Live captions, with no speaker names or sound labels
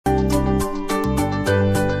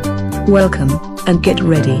Welcome, and get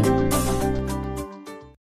ready.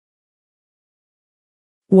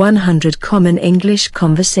 100 Common English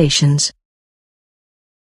Conversations.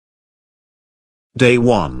 Day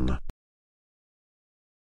 1.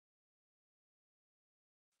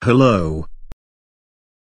 Hello.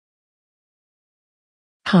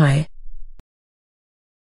 Hi.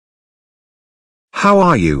 How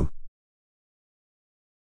are you?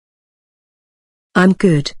 I'm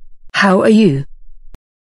good. How are you?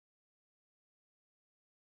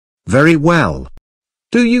 Very well.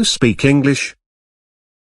 Do you speak English?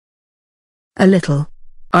 A little.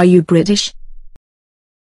 Are you British?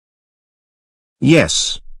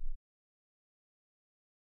 Yes.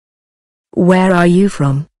 Where are you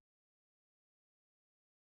from?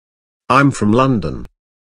 I'm from London.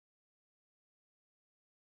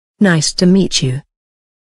 Nice to meet you.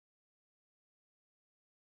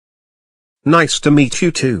 Nice to meet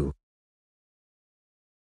you too.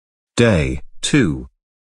 Day 2.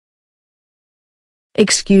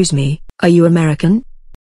 Excuse me, are you American?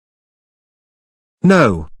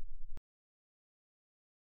 No.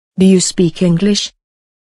 Do you speak English?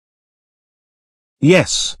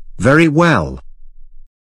 Yes, very well.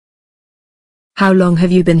 How long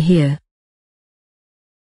have you been here?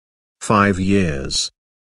 5 years.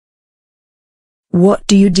 What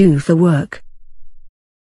do you do for work?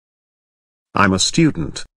 I'm a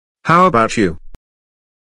student. How about you?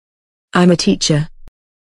 I'm a teacher.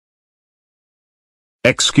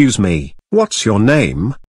 Excuse me, what's your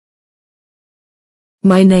name?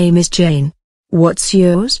 My name is Jane. What's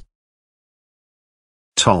yours?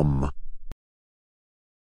 Tom.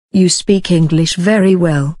 You speak English very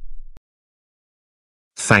well.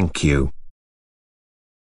 Thank you.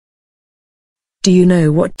 Do you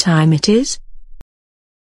know what time it is?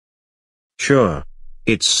 Sure.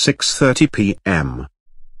 It's 6:30 p.m.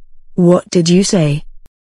 What did you say?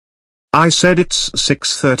 I said it's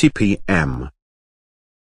 6:30 p.m.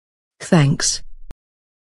 Thanks.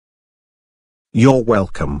 You're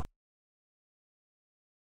welcome.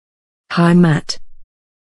 Hi Matt.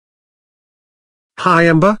 Hi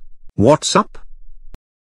Amber. What's up?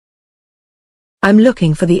 I'm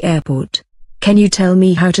looking for the airport. Can you tell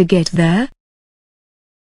me how to get there?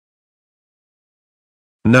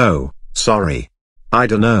 No, sorry. I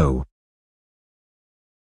don't know.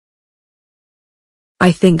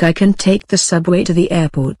 I think I can take the subway to the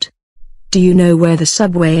airport. Do you know where the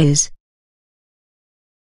subway is?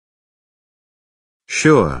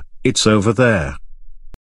 Sure, it's over there.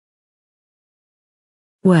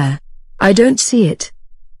 Where? I don't see it.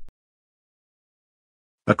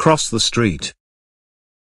 Across the street.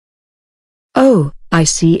 Oh, I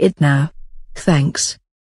see it now. Thanks.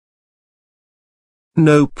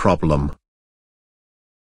 No problem.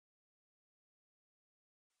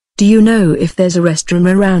 Do you know if there's a restroom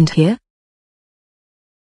around here?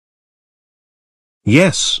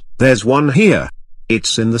 Yes, there's one here.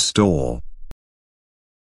 It's in the store.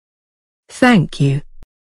 Thank you.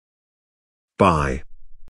 Bye.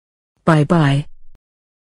 Bye-bye.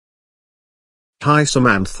 Hi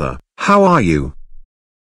Samantha, how are you?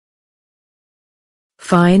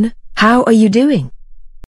 Fine, how are you doing?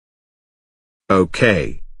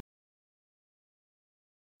 Okay.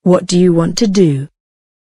 What do you want to do?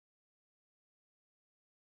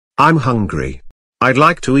 I'm hungry. I'd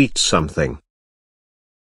like to eat something.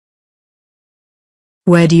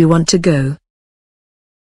 Where do you want to go?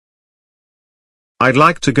 I'd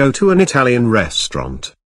like to go to an Italian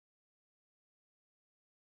restaurant.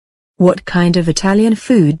 What kind of Italian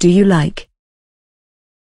food do you like?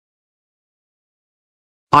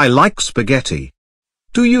 I like spaghetti.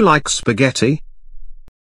 Do you like spaghetti?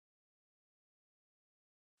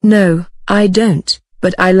 No, I don't,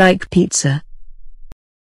 but I like pizza.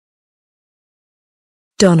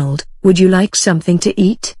 Donald, would you like something to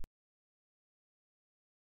eat?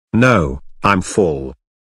 No, I'm full.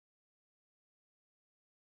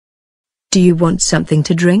 Do you want something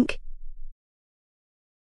to drink?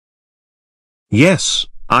 Yes,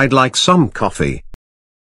 I'd like some coffee.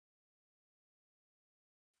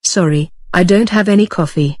 Sorry, I don't have any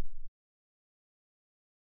coffee.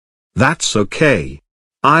 That's okay.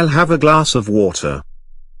 I'll have a glass of water.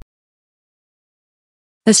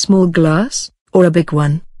 A small glass, or a big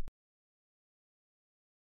one?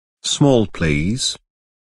 Small, please.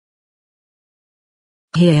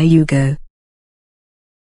 Here you go.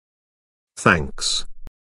 Thanks.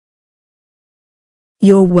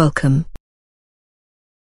 You're welcome.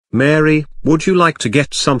 Mary, would you like to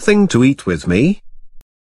get something to eat with me?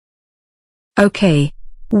 Okay,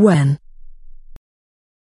 when?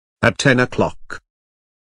 At 10 o'clock.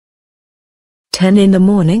 10 in the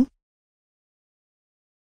morning?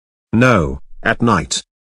 No, at night.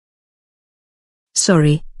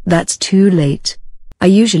 Sorry, that's too late. I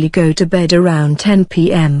usually go to bed around 10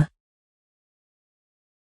 p.m.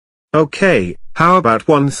 Okay, how about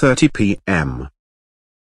 1:30 p.m.?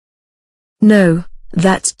 No,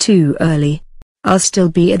 that's too early. I'll still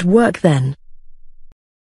be at work then.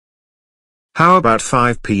 How about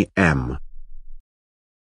 5 p.m.?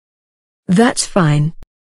 That's fine.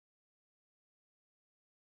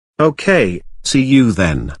 Okay, see you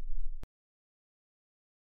then.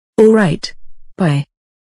 Alright. Bye.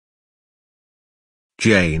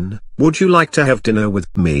 Jane, would you like to have dinner with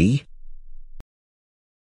me?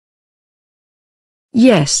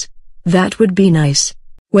 Yes, that would be nice.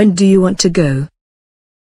 When do you want to go?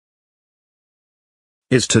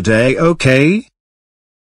 Is today okay?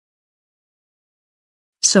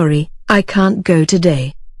 Sorry, I can't go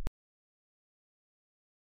today.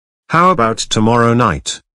 How about tomorrow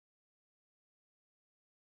night?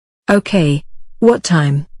 Okay, what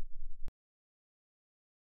time?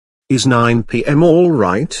 Is 9 p.m. all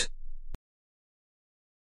right?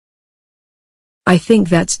 I think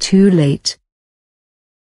that's too late.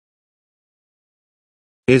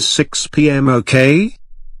 Is 6 p.m. okay?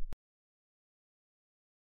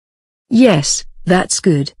 Yes, that's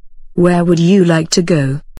good. Where would you like to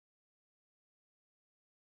go?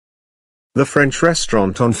 The French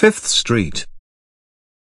restaurant on 5th Street.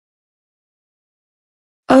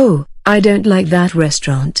 Oh, I don't like that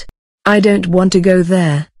restaurant. I don't want to go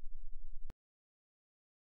there.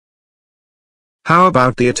 How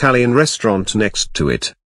about the Italian restaurant next to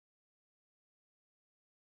it?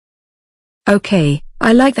 Okay,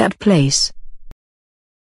 I like that place.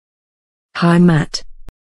 Hi Matt.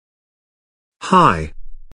 Hi.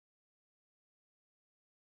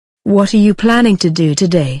 What are you planning to do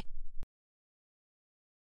today?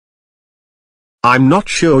 I'm not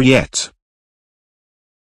sure yet.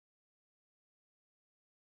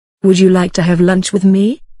 Would you like to have lunch with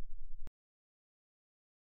me?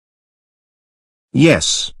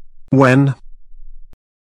 Yes. When?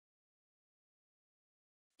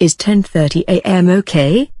 Is 10:30 a.m.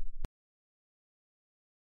 okay?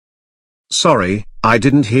 Sorry, I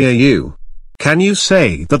didn't hear you. Can you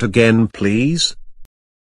say that again, please?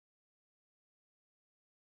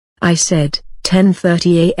 I said,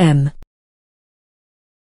 10:30 a.m.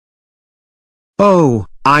 Oh,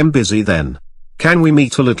 I'm busy then. Can we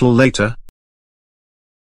meet a little later?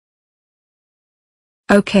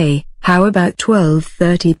 Okay, how about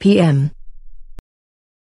 12:30 p.m.?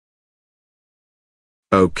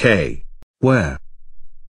 Okay. Where?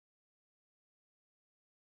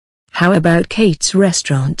 How about Kate's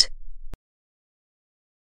restaurant?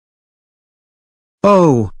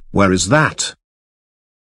 Oh, where is that?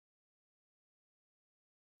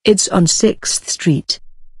 It's on 6th Street.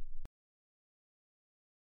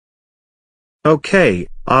 Okay,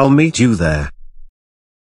 I'll meet you there.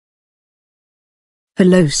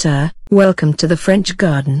 Hello sir, welcome to the French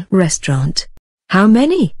Garden restaurant. How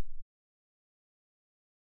many?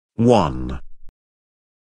 1.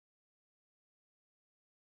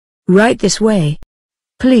 Right this way.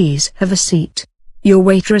 Please have a seat. Your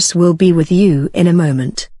waitress will be with you in a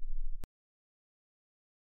moment.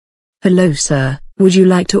 Hello sir, would you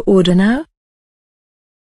like to order now?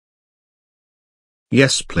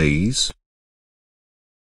 Yes, please.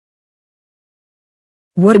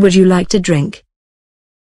 What would you like to drink?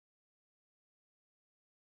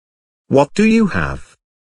 What do you have?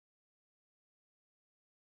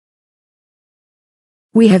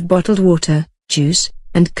 We have bottled water, juice,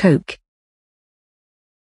 and Coke.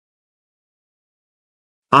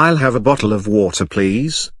 I'll have a bottle of water,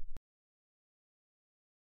 please.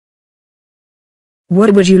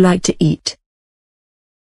 What would you like to eat?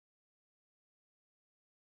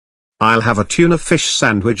 I'll have a tuna fish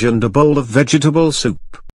sandwich and a bowl of vegetable soup.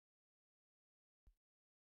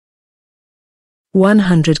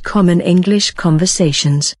 100 Common English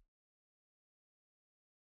Conversations.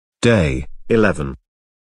 Day 11.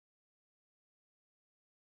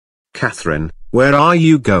 Catherine, where are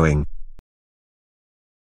you going?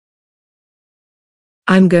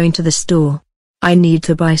 I'm going to the store. I need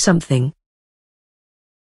to buy something.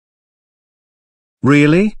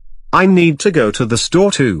 Really? I need to go to the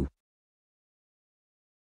store too.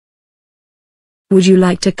 Would you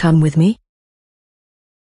like to come with me?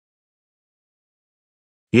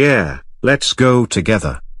 Yeah, let's go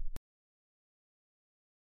together.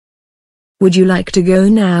 Would you like to go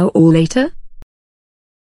now or later?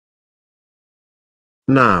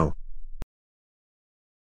 Now.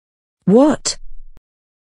 What?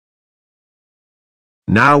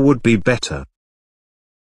 Now would be better.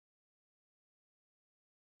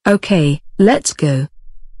 Okay, let's go.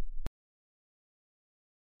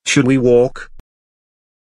 Should we walk?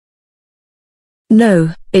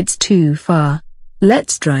 No, it's too far.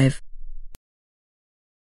 Let's drive.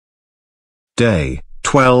 Day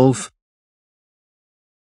 12.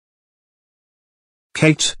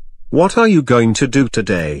 Kate, what are you going to do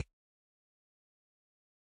today?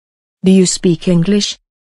 Do you speak English?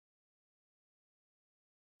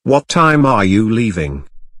 What time are you leaving?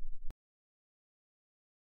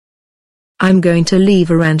 I'm going to leave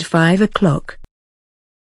around 5 o'clock.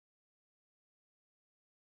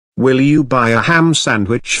 Will you buy a ham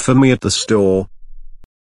sandwich for me at the store?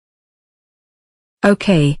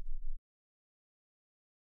 Okay.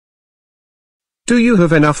 Do you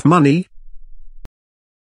have enough money?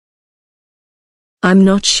 I'm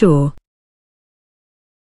not sure.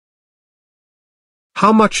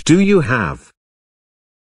 How much do you have?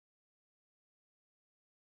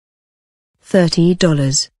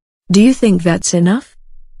 $30. Do you think that's enough?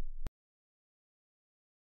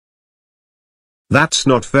 That's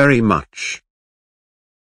not very much.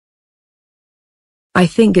 I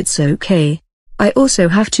think it's okay. I also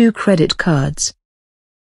have 2 credit cards.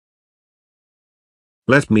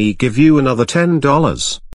 Let me give you another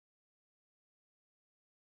 $10.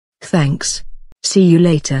 Thanks. See you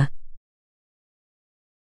later.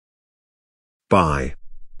 Bye.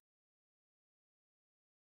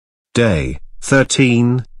 Day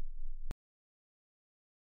 13.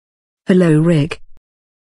 Hello, Rick.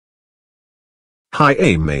 Hi,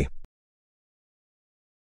 Amy.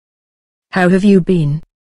 How have you been?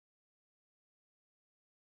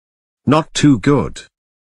 Not too good.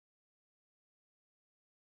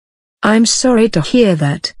 I'm sorry to hear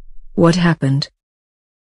that. What happened?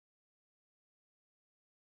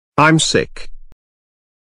 I'm sick.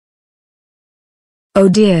 Oh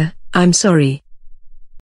dear, I'm sorry.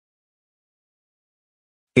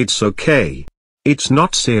 It's okay. It's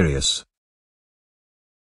not serious.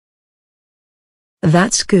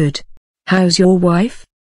 That's good. How's your wife?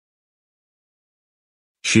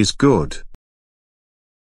 She's good.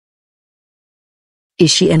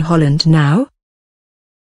 Is she in Holland now?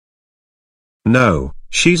 No,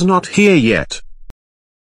 she's not here yet.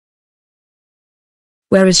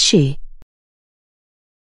 Where is she?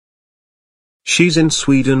 She's in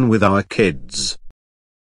Sweden with our kids.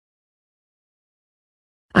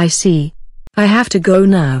 I see. I have to go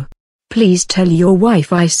now. Please tell your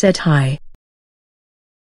wife I said hi.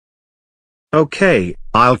 Okay,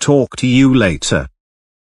 I'll talk to you later.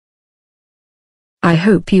 I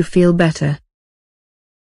hope you feel better.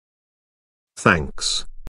 Thanks.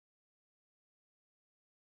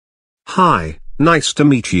 Hi, nice to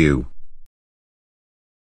meet you.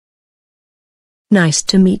 Nice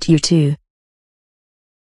to meet you too.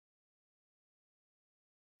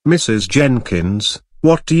 Mrs. Jenkins,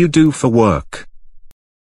 what do you do for work?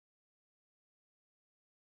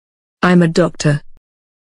 I'm a doctor.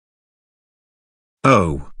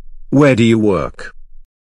 Oh, where do you work?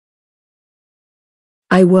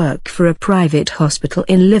 I work for a private hospital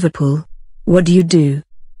in Liverpool. What do you do?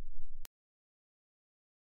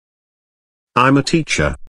 I'm a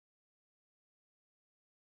teacher.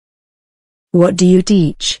 What do you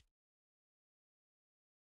teach?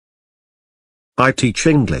 I teach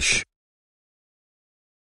English.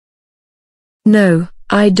 No,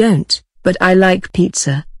 I don't, but I like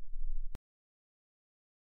pizza.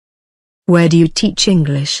 Where do you teach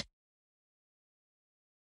English?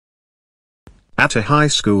 At a high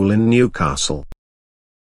school in Newcastle.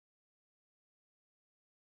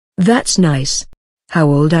 That's nice. How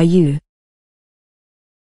old are you?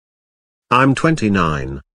 I'm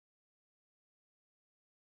 29.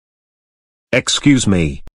 Excuse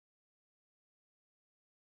me.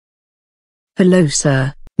 Hello,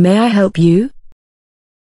 sir. May I help you?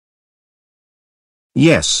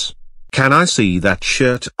 Yes. Can I see that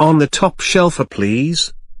shirt on the top shelf,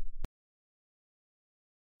 please?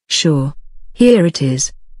 Sure. Here it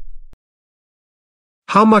is.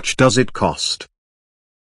 How much does it cost?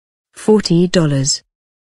 $40.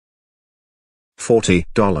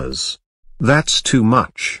 $40. That's too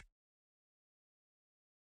much.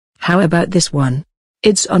 How about this one?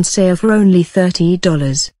 It's on sale for only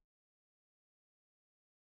 $30.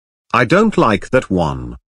 I don't like that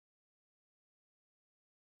one.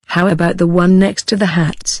 How about the one next to the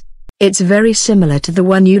hats? It's very similar to the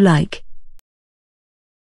one you like.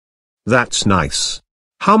 That's nice.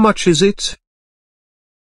 How much is it?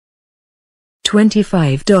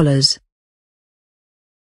 $25.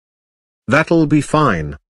 That'll be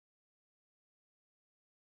fine.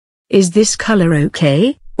 Is this color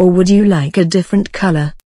okay, or would you like a different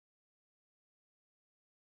color?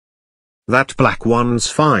 That black one's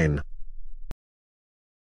fine.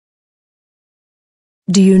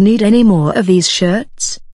 Do you need any more of these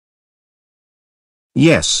shirts?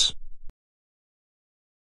 Yes.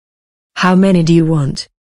 How many do you want?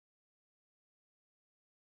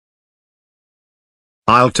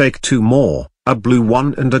 I'll take 2 more, a blue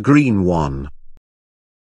one and a green one.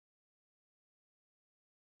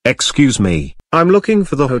 Excuse me, I'm looking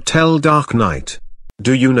for the Hotel Dark Knight.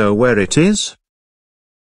 Do you know where it is?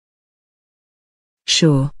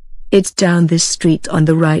 Sure. It's down this street on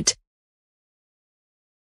the right.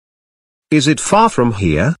 Is it far from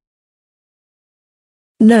here?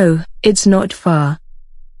 No, it's not far.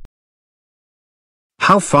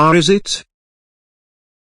 How far is it?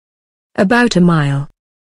 About a mile.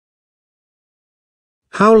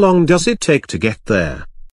 How long does it take to get there?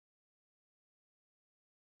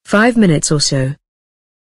 5 minutes or so.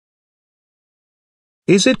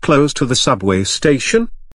 Is it close to the subway station?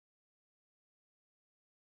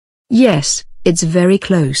 Yes, it's very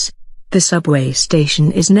close. The subway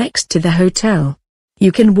station is next to the hotel.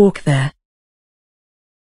 You can walk there.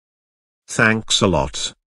 Thanks a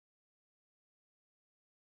lot.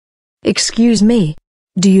 Excuse me,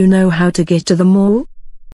 do you know how to get to the mall?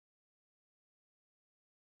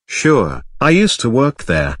 Sure, I used to work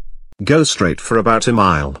there. Go straight for about a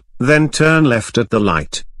mile, then turn left at the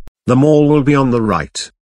light. The mall will be on the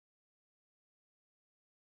right.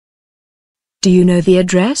 Do you know the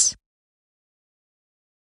address?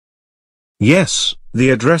 Yes, the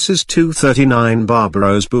address is 239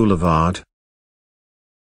 Barbaros Boulevard.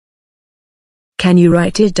 Can you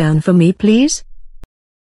write it down for me, please?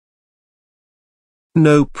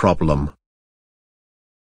 No problem.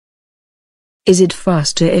 Is it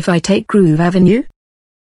faster if I take Grove Avenue?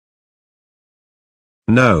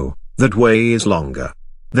 No, that way is longer.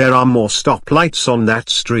 There are more stoplights on that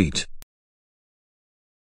street.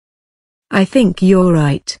 I think you're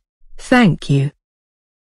right. Thank you.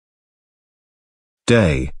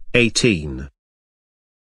 Day 18.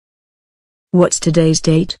 What's today's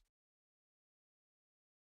date?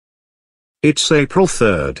 It's April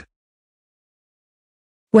 3rd.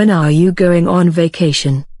 When are you going on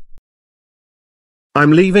vacation?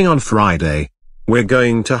 I'm leaving on Friday. We're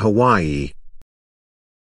going to Hawaii.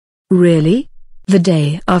 Really? The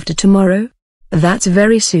day after tomorrow? That's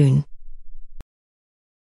very soon.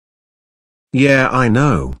 Yeah, I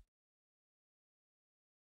know.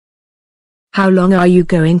 How long are you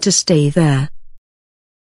going to stay there?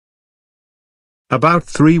 About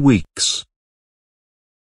 3 weeks.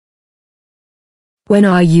 When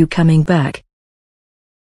are you coming back?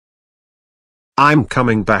 I'm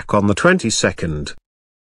coming back on the 22nd.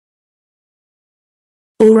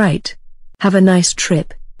 All right. Have a nice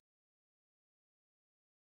trip.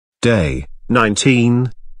 Day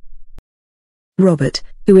 19. Robert,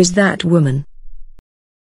 who is that woman?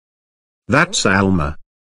 That's Alma.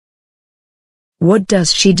 What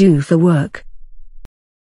does she do for work?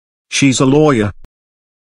 She's a lawyer.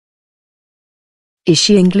 Is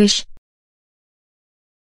she English?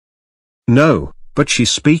 No, but she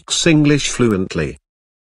speaks English fluently.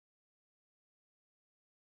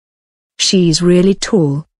 She's really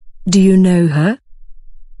tall. Do you know her?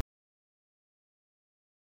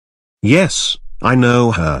 Yes, I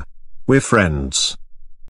know her. We're friends.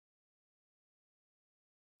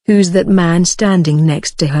 Who's that man standing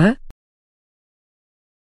next to her?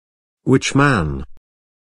 Which man?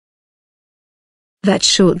 That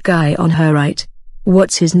short guy on her right.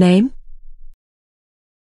 What's his name?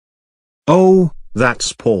 Oh,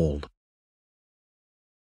 that's Paul.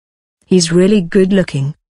 He's really good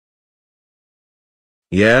looking.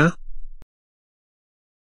 Yeah?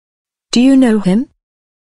 Do you know him?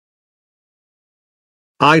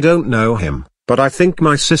 I don't know him, but I think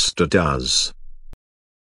my sister does.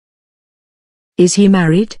 Is he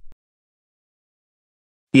married?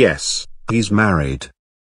 Yes, he's married.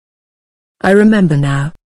 I remember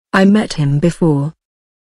now. I met him before.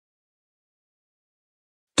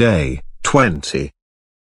 Day 20.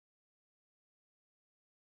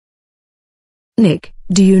 Nick,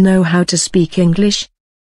 do you know how to speak English?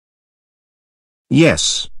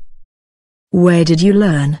 Yes, Where did you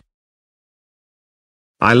learn?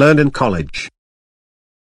 I learned in college.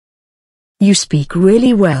 You speak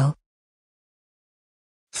really well.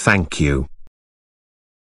 Thank you.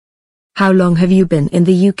 How long have you been in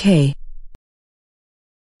the UK?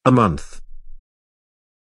 A month.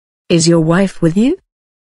 Is your wife with you?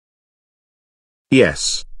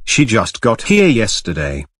 Yes, she just got here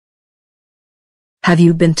yesterday. Have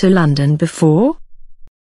you been to London before?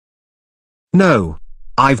 No,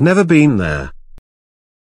 I've never been there.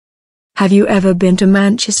 Have you ever been to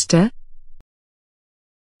Manchester?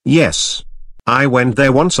 Yes, I went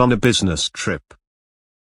there once on a business trip.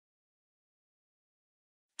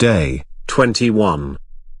 Day 21.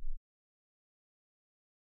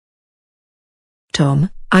 Tom,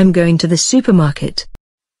 I'm going to the supermarket.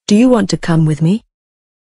 Do you want to come with me?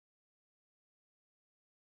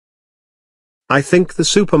 I think the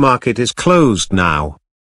supermarket is closed now.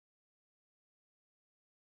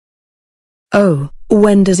 Oh,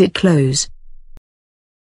 when does it close?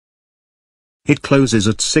 It closes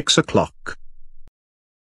at 6 o'clock.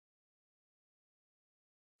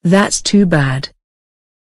 That's too bad.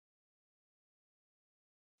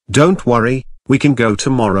 Don't worry, we can go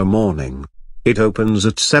tomorrow morning. It opens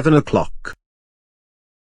at 7 o'clock.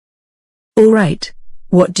 All right.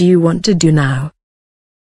 What do you want to do now?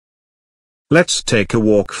 Let's take a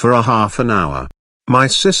walk for a half an hour. My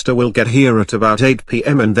sister will get here at about 8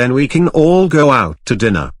 p.m. and then we can all go out to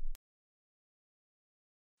dinner.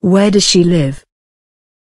 Where does she live?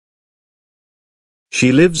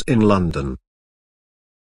 She lives in London.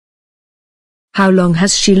 How long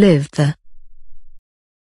has she lived there?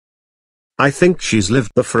 I think she's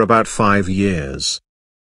lived there for about 5 years.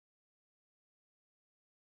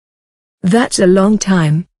 That's a long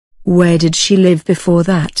time. Where did she live before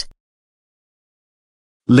that?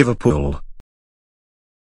 Liverpool.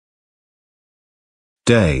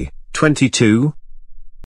 Day 22.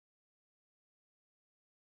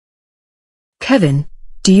 Kevin,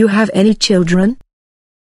 do you have any children?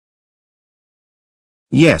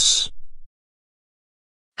 Yes.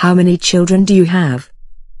 How many children do you have?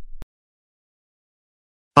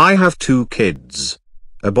 I have 2 kids.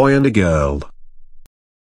 A boy and a girl.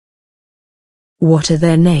 What are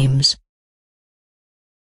their names?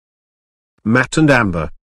 Matt and Amber.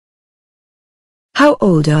 How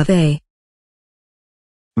old are they?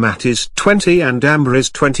 Matt is 20 and Amber is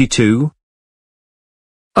 22.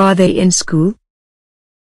 Are they in school?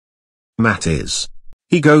 Matt is.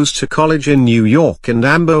 He goes to college in New York and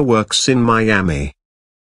Amber works in Miami.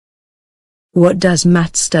 What does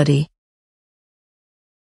Matt study?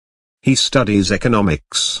 He studies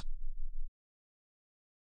economics.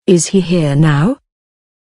 Is he here now?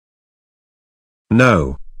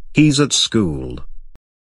 No, he's at school.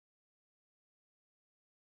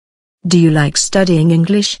 Do you like studying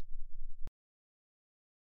English?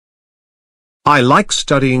 I like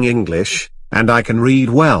studying English, and I can read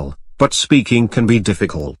well, but speaking can be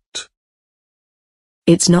difficult.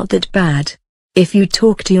 It's not that bad. If you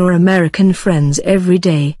talk to your American friends every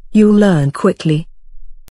day, you'll learn quickly.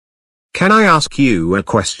 Can I ask you a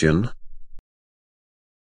question?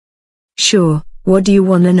 Sure, what do you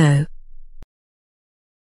want to know?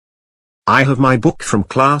 I have my book from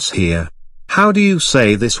class here. How do you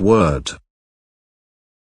say this word?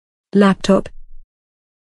 Laptop.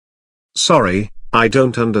 Sorry, I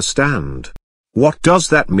don't understand. What does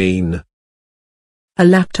that mean? A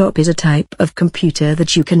laptop is a type of computer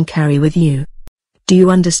that you can carry with you. Do you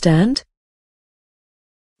understand?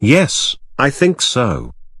 Yes, I think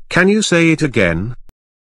so. Can you say it again?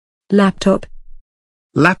 Laptop.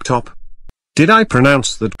 Laptop. Did I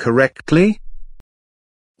pronounce that correctly?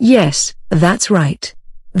 Yes, that's right.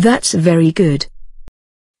 That's very good.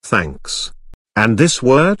 Thanks. And this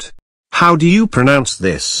word? How do you pronounce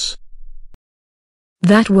this?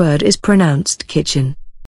 That word is pronounced kitchen.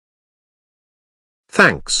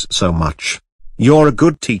 Thanks so much. You're a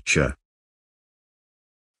good teacher.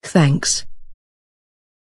 Thanks.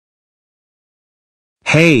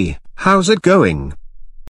 Hey, how's it going?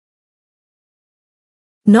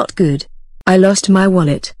 Not good. I lost my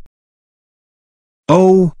wallet.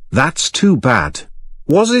 Oh, that's too bad.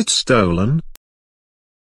 Was it stolen?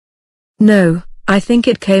 No, I think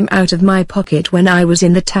it came out of my pocket when I was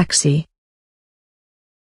in the taxi.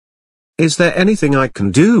 Is there anything I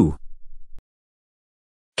can do?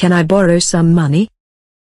 Can I borrow some money?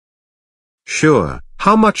 Sure.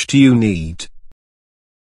 How much do you need?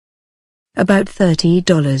 About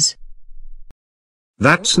 $30.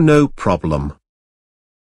 That's no problem.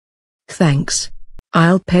 Thanks.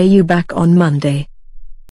 I'll pay you back on Monday.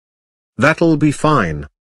 That'll be fine.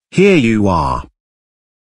 Here you are.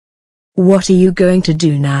 What are you going to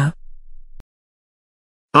do now?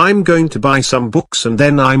 I'm going to buy some books and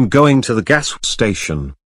then I'm going to the gas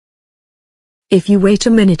station. If you wait a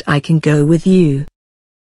minute, I can go with you.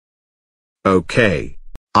 Okay.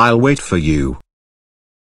 I'll wait for you.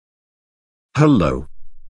 Hello.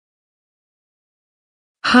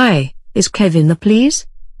 Hi, is Kevin there, please?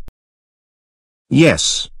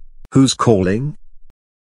 Yes. Who's calling?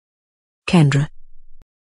 Kendra.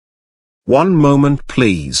 One moment,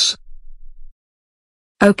 please.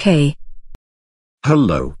 Okay.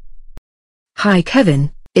 Hello. Hi,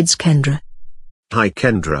 Kevin, it's Kendra. Hi,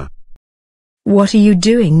 Kendra. What are you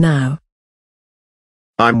doing now?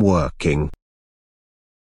 I'm working.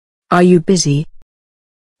 Are you busy?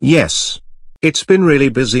 Yes. It's been really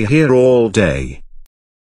busy here all day.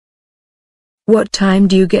 What time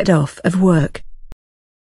do you get off of work?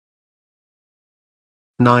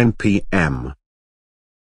 9 p.m.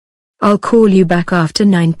 I'll call you back after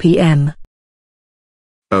 9 p.m.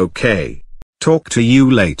 Okay. Talk to you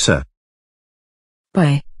later.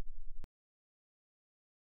 Bye.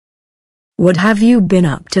 What have you been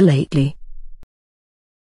up to lately?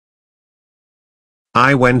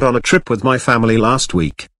 I went on a trip with my family last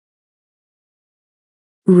week.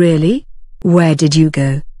 Really? Where did you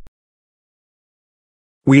go?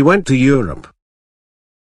 We went to Europe.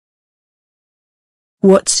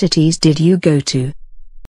 What cities did you go to?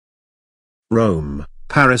 Rome,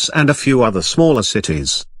 Paris and a few other smaller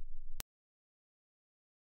cities.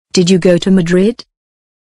 Did you go to Madrid?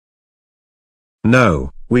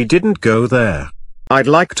 No, we didn't go there. I'd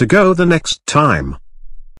like to go the next time.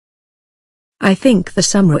 I think the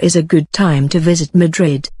summer is a good time to visit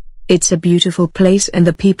Madrid. It's a beautiful place and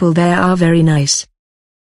the people there are very nice.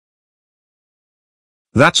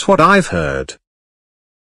 That's what I've heard.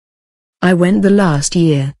 I went the last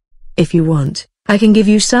year. If you want, I can give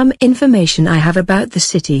you some information I have about the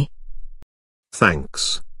city.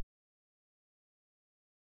 Thanks.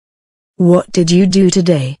 What did you do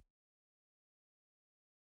today?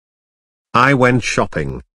 I went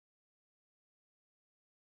shopping.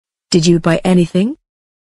 Did you buy anything?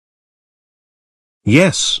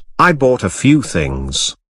 Yes, I bought a few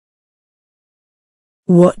things.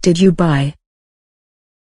 What did you buy?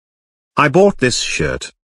 I bought this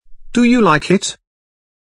shirt. Do you like it?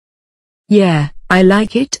 Yeah, I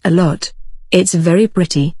like it a lot. It's very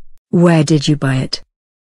pretty. Where did you buy it?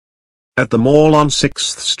 At the mall on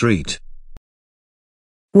 6th Street.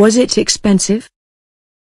 Was it expensive?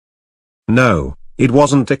 No, it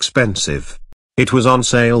wasn't expensive. It was on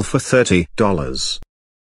sale for $30.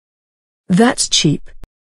 That's cheap.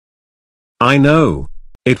 I know.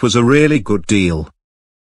 It was a really good deal.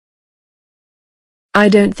 I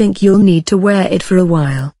don't think you'll need to wear it for a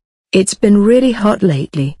while. It's been really hot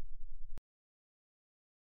lately.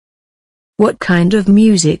 What kind of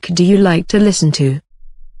music do you like to listen to?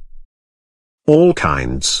 All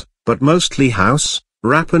kinds, but mostly house,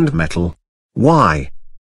 rap and metal. Why?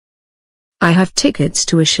 I have tickets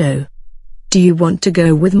to a show. Do you want to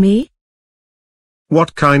go with me?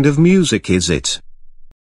 What kind of music is it?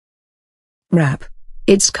 Rap.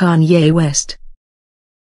 It's Kanye West.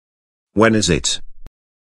 When is it?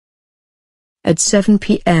 At 7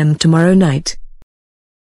 p.m. tomorrow night.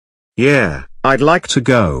 Yeah, I'd like to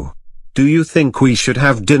go. Do you think we should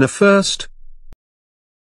have dinner first?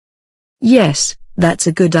 Yes, that's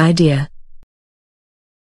a good idea.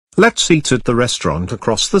 Let's eat at the restaurant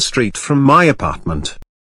across the street from my apartment.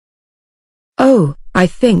 Oh, I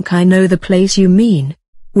think I know the place you mean.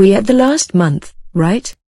 We ate the last month,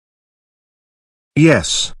 right?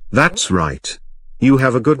 Yes, that's right. You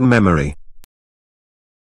have a good memory.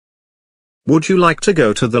 Would you like to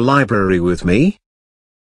go to the library with me?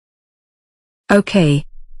 Okay.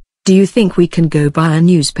 Do you think we can go buy a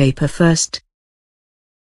newspaper first?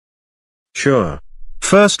 Sure.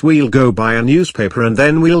 First we'll go buy a newspaper and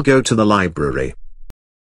then we'll go to the library.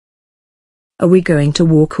 Are we going to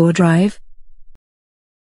walk or drive?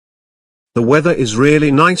 The weather is really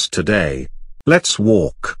nice today. Let's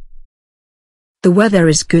walk. The weather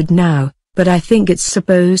is good now, but I think it's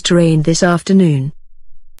supposed to rain this afternoon.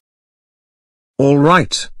 All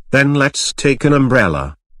right, then let's take an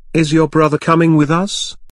umbrella. Is your brother coming with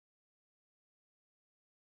us?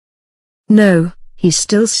 No, he's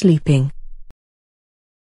still sleeping.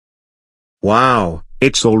 Wow,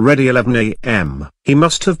 it's already 11 a.m. He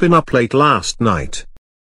must have been up late last night.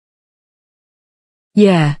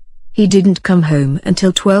 Yeah, he didn't come home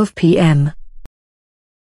until 12 p.m.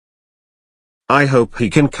 I hope he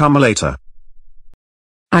can come later.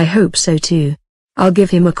 I hope so too. I'll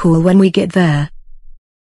give him a call when we get there.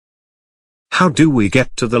 How do we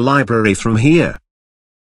get to the library from here?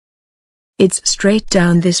 It's straight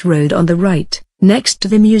down this road on the right, next to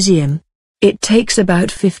the museum. It takes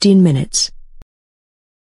about 15 minutes.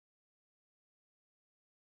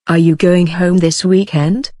 Are you going home this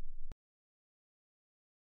weekend?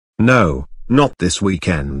 No, not this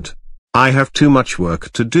weekend. I have too much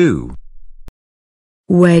work to do.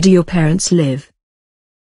 Where do your parents live?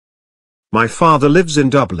 My father lives in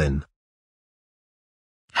Dublin.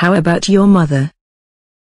 How about your mother?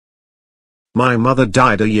 My mother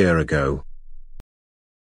died a year ago.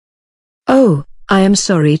 Oh, I am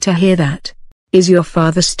sorry to hear that. Is your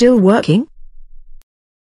father still working?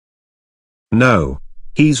 No,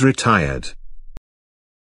 he's retired.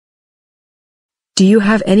 Do you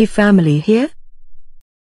have any family here?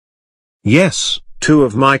 Yes, two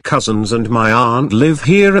of my cousins and my aunt live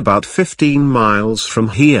here about 15 miles from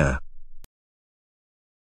here.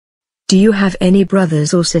 Do you have any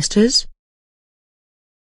brothers or sisters?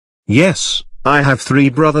 Yes, I have 3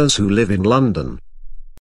 brothers who live in London.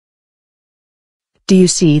 Do you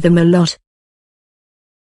see them a lot?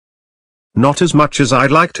 Not as much as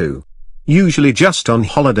I'd like to. Usually just on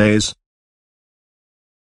holidays.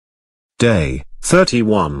 Day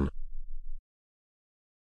 31.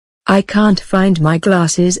 I can't find my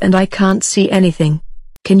glasses and I can't see anything.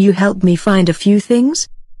 Can you help me find a few things?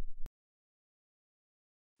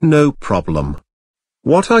 No problem.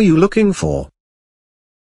 What are you looking for?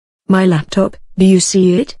 My laptop, do you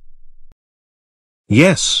see it?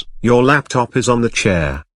 Yes, your laptop is on the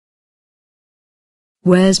chair.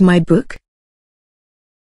 Where's my book?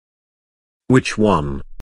 Which one?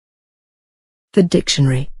 The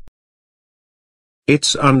dictionary.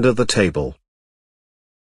 It's under the table.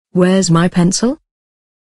 Where's my pencil?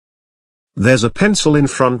 There's a pencil in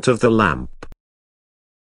front of the lamp.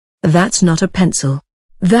 That's not a pencil.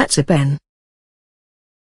 That's a pen.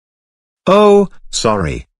 Oh,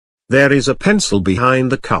 sorry. There is a pencil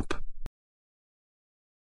behind the cup.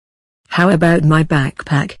 How about my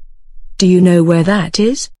backpack? Do you know where that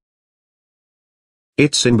is?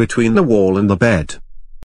 It's in between the wall and the bed.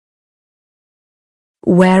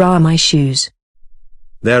 Where are my shoes?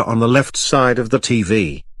 They're on the left side of the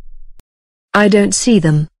TV. I don't see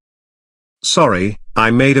them. Sorry,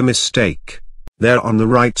 I made a mistake. They're on the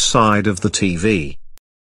right side of the TV.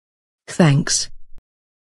 Thanks.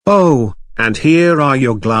 Oh, and here are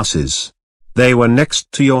your glasses. They were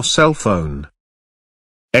next to your cell phone.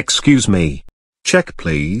 Excuse me. Check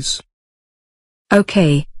please.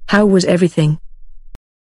 Okay, how was everything?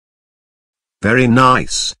 Very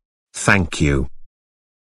nice. Thank you.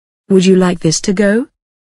 Would you like this to go?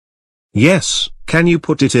 Yes, can you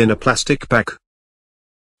put it in a plastic bag?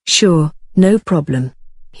 Sure, no problem.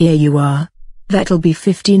 Here you are. That'll be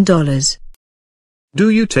 $15. Do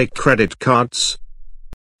you take credit cards?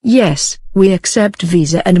 Yes, we accept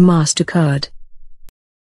Visa and MasterCard.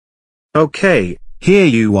 Okay, here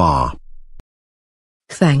you are.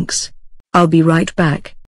 Thanks. I'll be right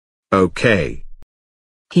back. Okay.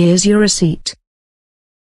 Here's your receipt.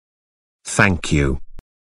 Thank you.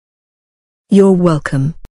 You're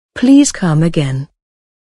welcome. Please come again.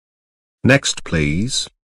 Next please.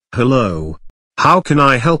 Hello. How can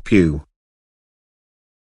I help you?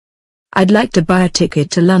 I'd like to buy a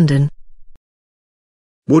ticket to London.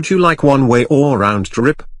 Would you like one way or round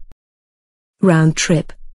trip? Round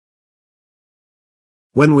trip.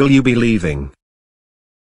 When will you be leaving?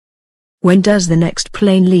 When does the next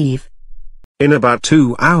plane leave? In about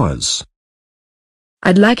 2 hours.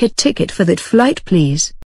 I'd like a ticket for that flight,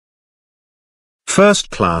 please. First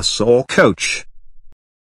class or coach?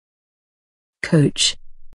 Coach.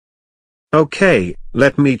 Okay,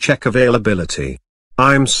 let me check availability.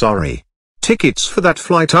 I'm sorry. Tickets for that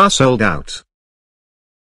flight are sold out.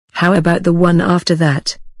 How about the one after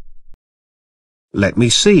that? Let me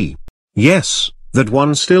see. Yes, that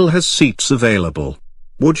one still has seats available.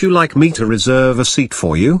 Would you like me to reserve a seat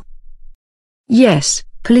for you? Yes,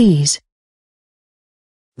 please.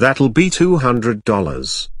 That'll be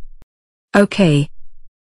 $200. Okay.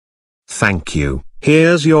 Thank you.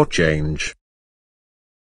 Here's your change.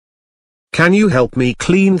 Can you help me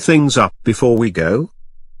clean things up before we go?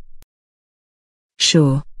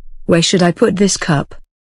 Sure. Where should I put this cup?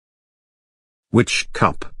 Which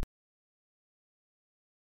cup?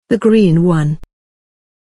 The green one.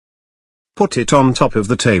 Put it on top of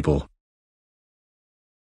the table.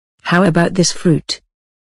 How about this fruit?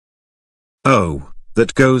 Oh,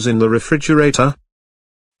 that goes in the refrigerator?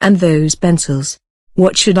 And those pencils.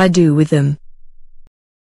 What should I do with them?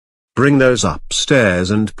 Bring those upstairs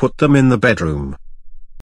and put them in the bedroom.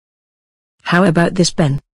 How about this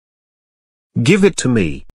pen? Give it to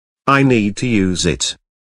me. I need to use it.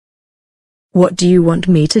 What do you want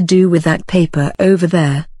me to do with that paper over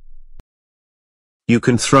there? You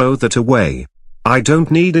can throw that away. I don't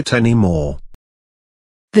need it anymore.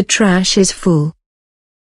 The trash is full.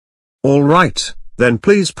 All right, then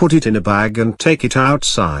please put it in a bag and take it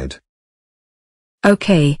outside.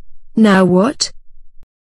 Okay. Now what?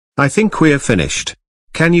 I think we're finished.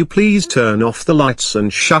 Can you please turn off the lights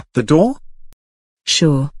and shut the door?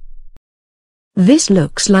 Sure. This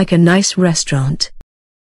looks like a nice restaurant.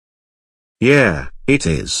 Yeah, it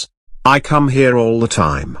is. I come here all the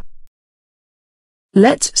time.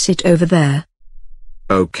 Let's sit over there.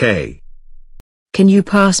 Okay. Can you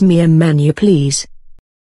pass me a menu, please?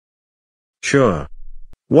 Sure.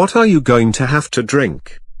 What are you going to have to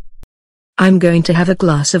drink? I'm going to have a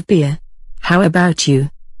glass of beer. How about you?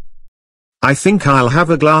 I think I'll have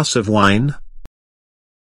a glass of wine.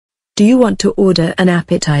 Do you want to order an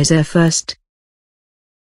appetizer first?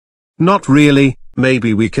 Not really,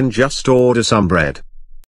 maybe we can just order some bread.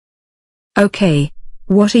 Okay,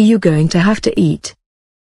 what are you going to have to eat?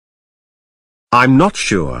 I'm not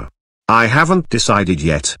sure. I haven't decided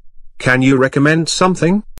yet. Can you recommend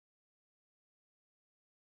something?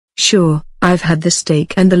 Sure, I've had the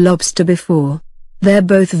steak and the lobster before. They're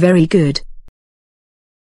both very good.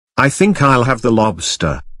 I think I'll have the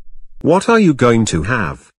lobster. What are you going to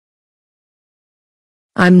have?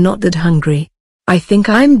 I'm not that hungry. I think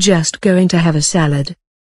I'm just going to have a salad.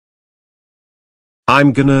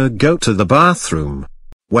 I'm gonna go to the bathroom.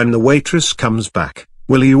 When the waitress comes back,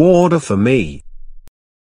 will you order for me?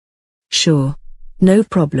 Sure. No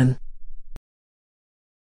problem.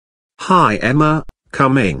 Hi Emma,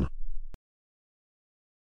 come in.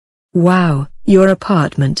 Wow, your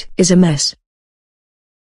apartment is a mess.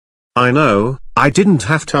 I know, I didn't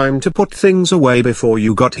have time to put things away before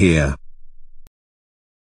you got here.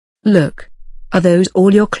 Look. Are those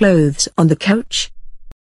all your clothes on the couch?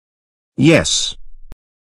 Yes.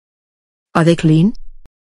 Are they clean?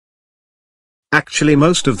 Actually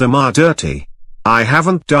most of them are dirty. I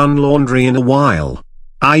haven't done laundry in a while.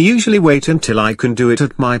 I usually wait until I can do it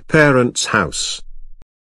at my parents' house.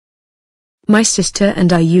 My sister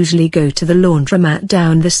and I usually go to the laundromat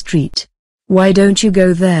down the street. Why don't you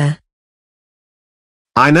go there?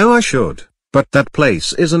 I know I should, but that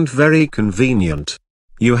place isn't very convenient.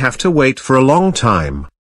 You have to wait for a long time.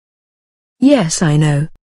 Yes, I know.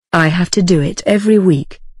 I have to do it every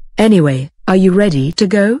week. Anyway, are you ready to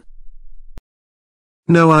go?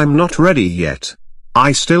 No, I'm not ready yet.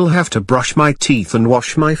 I still have to brush my teeth and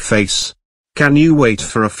wash my face. Can you wait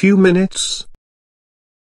for a few minutes?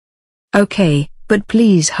 Okay, but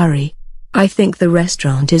please hurry. I think the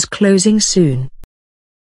restaurant is closing soon.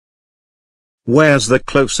 Where's the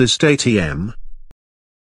closest ATM?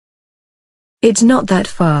 It's not that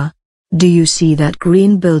far. Do you see that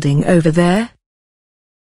green building over there?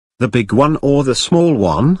 The big one or the small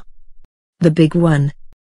one? The big one.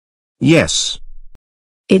 Yes.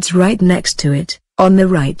 It's right next to it, on the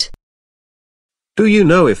right. Do you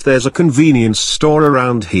know if there's a convenience store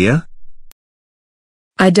around here?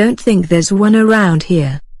 I don't think there's one around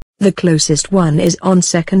here. The closest one is on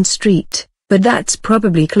 2nd Street, but that's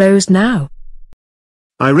probably closed now.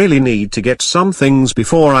 I really need to get some things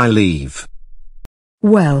before I leave.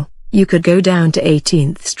 Well, you could go down to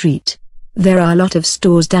 18th Street. There are a lot of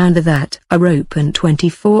stores down there that are open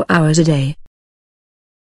 24 hours a day.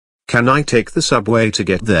 Can I take the subway to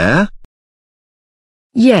get there?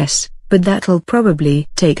 Yes, but that'll probably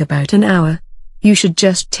take about an hour. You should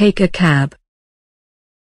just take a cab.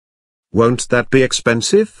 Won't that be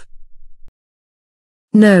expensive?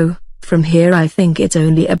 No, from here I think it's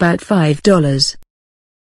only about $5.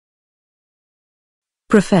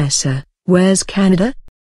 Professor, where's Canada?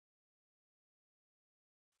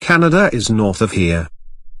 Canada is north of here.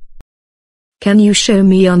 Can you show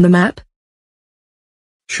me on the map?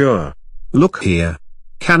 Sure. Look here.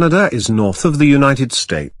 Canada is north of the United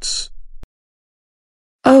States.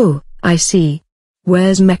 Oh, I see.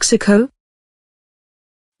 Where's Mexico?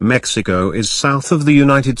 Mexico is south of the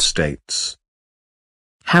United States.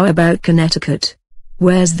 How about Connecticut?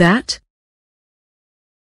 Where's that?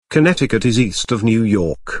 Connecticut is east of New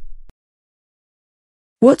York.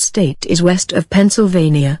 What state is west of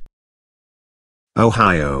Pennsylvania?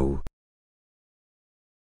 Ohio.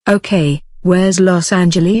 Okay, where's Los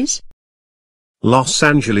Angeles? Los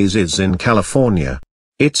Angeles is in California.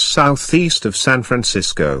 It's southeast of San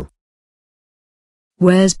Francisco.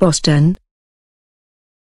 Where's Boston?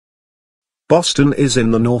 Boston is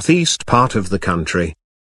in the northeast part of the country.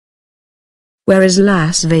 Where is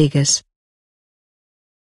Las Vegas?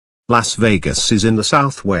 Las Vegas is in the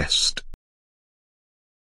southwest.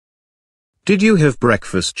 Did you have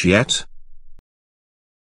breakfast yet?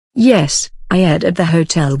 Yes, I ate at the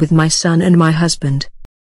hotel with my son and my husband.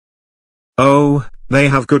 Oh, they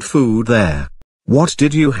have good food there. What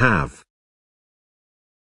did you have?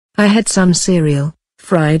 I had some cereal,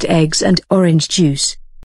 fried eggs and orange juice.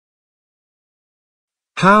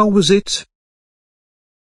 How was it?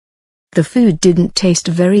 The food didn't taste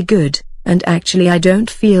very good, and actually I don't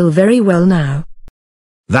feel very well now.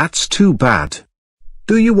 That's too bad.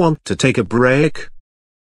 Do you want to take a break?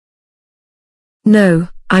 No,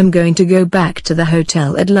 I'm going to go back to the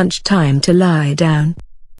hotel at lunchtime to lie down.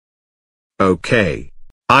 Okay.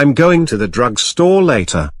 I'm going to the drugstore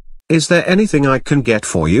later. Is there anything I can get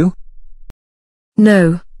for you?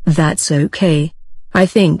 No, that's okay. I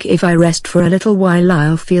think if I rest for a little while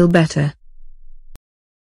I'll feel better.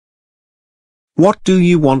 What do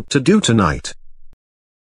you want to do tonight?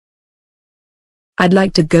 I'd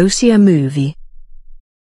like to go see a movie.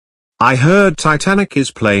 I heard Titanic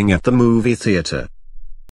is playing at the movie theater.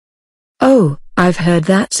 Oh, I've heard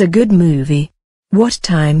that's a good movie. What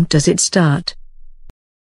time does it start?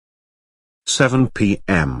 7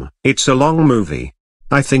 p.m. It's a long movie.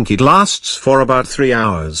 I think it lasts for about 3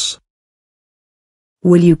 hours.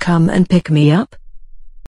 Will you come and pick me up?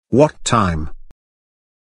 What time?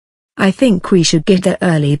 I think we should get there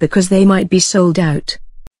early because they might be sold out.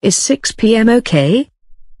 Is 6 p.m. okay?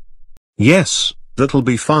 Yes, that'll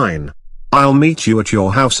be fine. I'll meet you at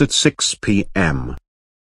your house at 6 p.m.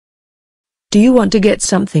 Do you want to get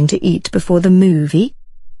something to eat before the movie?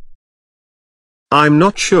 I'm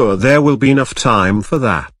not sure there will be enough time for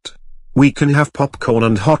that. We can have popcorn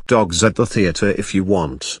and hot dogs at the theater if you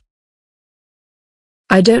want.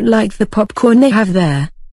 I don't like the popcorn they have there.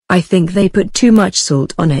 I think they put too much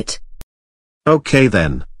salt on it. Okay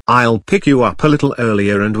then, I'll pick you up a little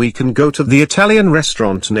earlier and we can go to the Italian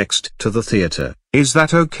restaurant next to the theater. Is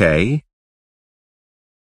that okay?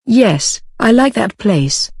 Yes, I like that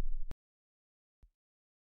place.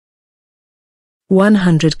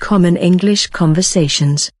 100 Common English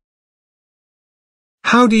Conversations.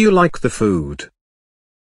 How do you like the food?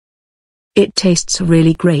 It tastes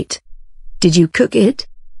really great. Did you cook it?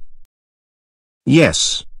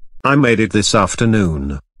 Yes. I made it this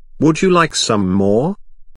afternoon. Would you like some more?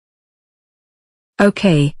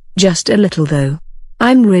 Okay, just a little though.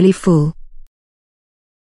 I'm really full.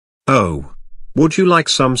 Oh. Would you like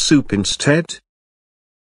some soup instead?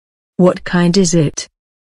 What kind is it?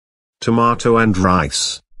 Tomato and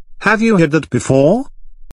rice. Have you had that before?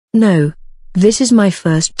 No. This is my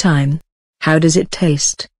first time. How does it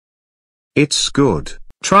taste? It's good.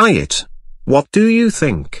 Try it. What do you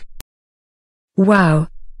think? Wow.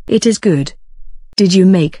 It is good. Did you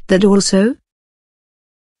make that also?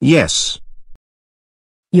 Yes.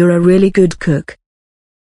 You're a really good cook.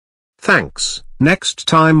 Thanks. Next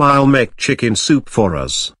time I'll make chicken soup for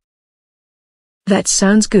us. That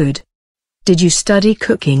sounds good. Did you study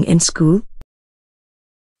cooking in school?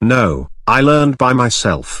 No, I learned by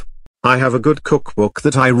myself. I have a good cookbook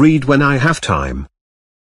that I read when I have time.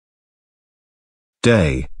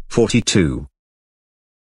 Day 42.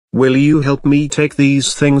 Will you help me take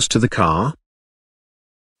these things to the car?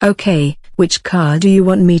 Okay, which car do you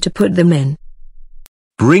want me to put them in?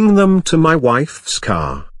 Bring them to my wife's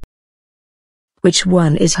car. Which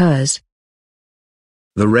one is hers?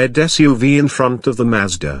 The red SUV in front of the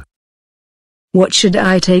Mazda. What should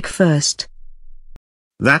I take first?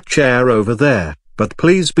 That chair over there, but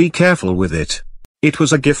please be careful with it. It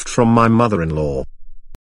was a gift from my mother-in-law.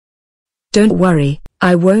 Don't worry,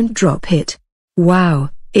 I won't drop it.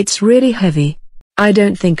 Wow, it's really heavy. I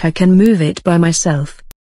don't think I can move it by myself.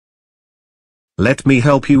 Let me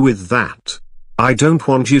help you with that. I don't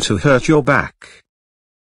want you to hurt your back.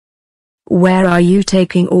 Where are you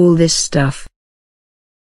taking all this stuff?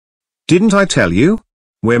 Didn't I tell you?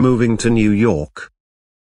 We're moving to New York.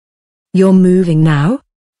 You're moving now?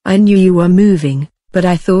 I knew you were moving, but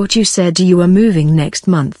I thought you said you were moving next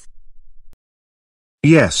month.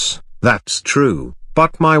 Yes, that's true,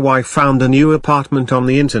 but my wife found a new apartment on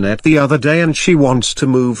the internet the other day and she wants to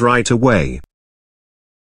move right away.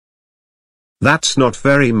 That's not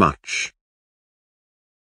very much.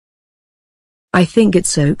 I think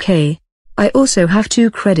it's okay. I also have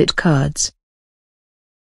 2 credit cards.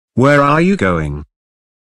 Where are you going?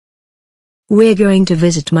 We're going to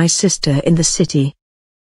visit my sister in the city.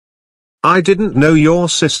 I didn't know your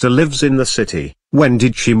sister lives in the city. When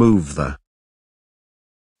did she move there?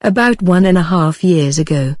 About 1.5 years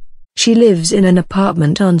ago. She lives in an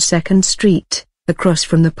apartment on 2nd Street, across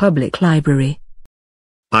from the public library.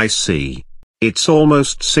 I see. It's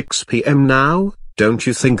almost 6 p.m. now, don't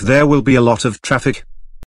you think there will be a lot of traffic?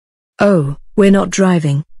 Oh, we're not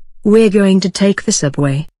driving. We're going to take the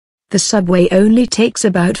subway. The subway only takes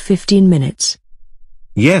about 15 minutes.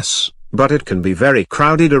 Yes, but it can be very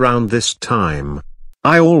crowded around this time.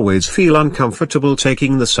 I always feel uncomfortable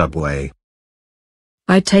taking the subway.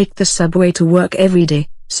 I take the subway to work every day,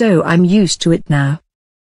 so I'm used to it now.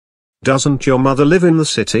 Doesn't your mother live in the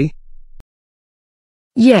city?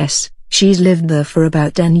 Yes, she's lived there for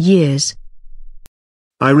about 10 years.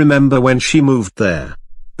 I remember when she moved there.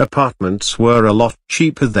 Apartments were a lot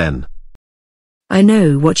cheaper then. I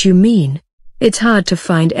know what you mean. It's hard to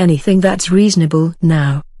find anything that's reasonable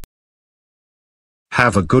now.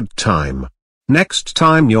 Have a good time. Next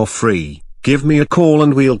time you're free, give me a call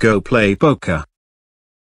and we'll go play poker.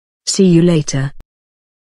 See you later.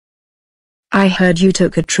 I heard you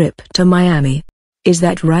took a trip to Miami. Is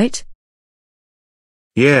that right?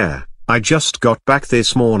 Yeah, I just got back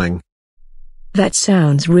this morning. That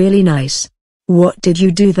sounds really nice. What did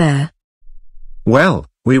you do there? Well,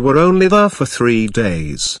 we were only there for 3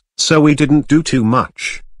 days, so we didn't do too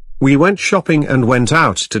much. We went shopping and went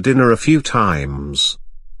out to dinner a few times.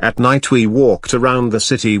 At night we walked around the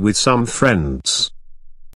city with some friends.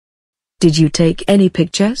 Did you take any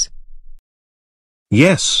pictures?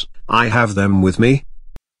 Yes, I have them with me.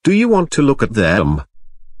 Do you want to look at them?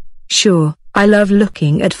 Sure, I love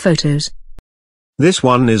looking at photos. This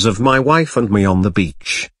one is of my wife and me on the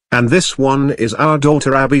beach, and this one is our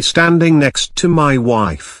daughter Abby standing next to my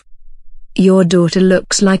wife. Your daughter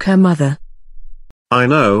looks like her mother. I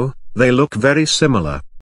know, they look very similar.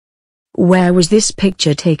 Where was this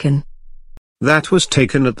picture taken? That was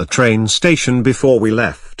taken at the train station before we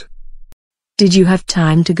left. Did you have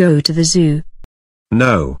time to go to the zoo?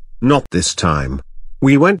 No, not this time.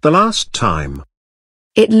 We went the last time.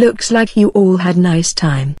 It looks like you all had nice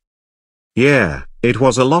time. Yeah, it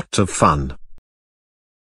was a lot of fun.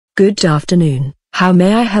 Good afternoon, how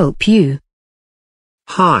may I help you?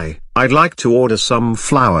 Hi, I'd like to order some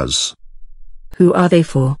flowers. Who are they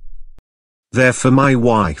for? They're for my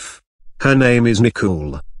wife. Her name is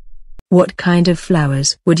Nicole. What kind of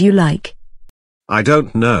flowers would you like? I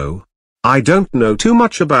don't know. I don't know too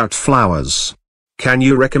much about flowers. Can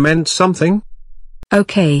you recommend something?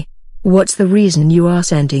 Okay. What's the reason you are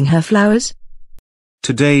sending her flowers?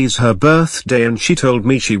 Today's her birthday and she told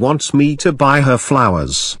me she wants me to buy her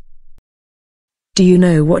flowers. Do you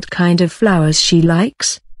know what kind of flowers she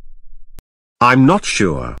likes? I'm not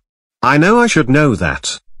sure. I know I should know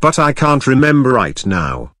that, but I can't remember right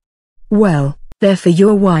now. Well, they're for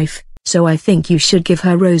your wife, so I think you should give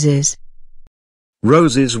her roses.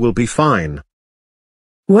 Roses will be fine.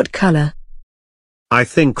 What color? I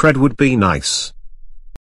think red would be nice.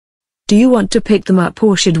 Do you want to pick them up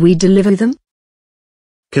or should we deliver them?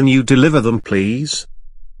 Can you deliver them please?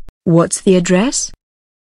 What's the address?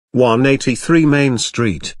 183 Main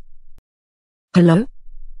Street. Hello?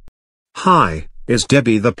 Hi, is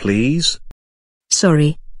Debbie there please?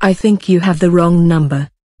 Sorry, I think you have the wrong number.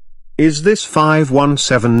 Is this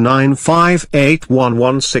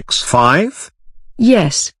 51795811165?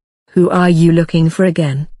 Yes. Who are you looking for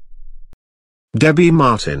again? Debbie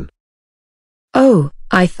Martin. Oh,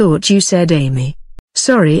 I thought you said Amy.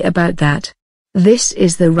 Sorry about that. This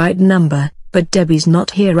is the right number, but Debbie's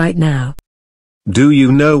not here right now. Do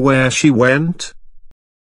you know where she went?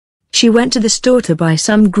 She went to the store to buy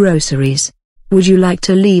some groceries. Would you like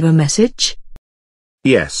to leave a message?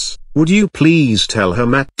 Yes, would you please tell her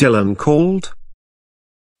Matt Dillon called?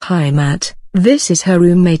 Hi Matt, this is her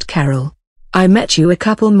roommate Carol. I met you a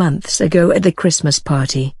couple months ago at the Christmas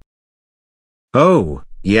party. Oh,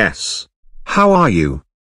 yes. How are you?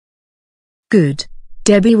 Good.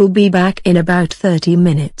 Debbie will be back in about 30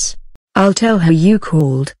 minutes. I'll tell her you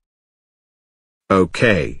called.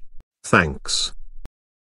 Okay. Thanks.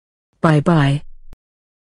 Bye-bye.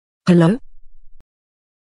 Hello?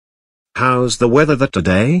 How's the weather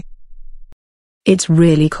today? It's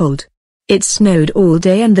really cold. It snowed all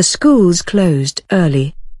day and the schools closed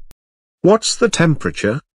early. What's the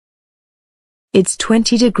temperature? It's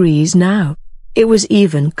 20 degrees now. It was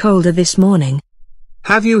even colder this morning.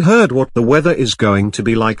 Have you heard what the weather is going to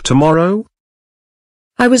be like tomorrow?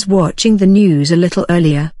 I was watching the news a little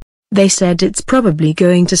earlier. They said it's probably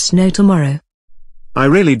going to snow tomorrow. I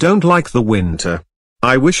really don't like the winter.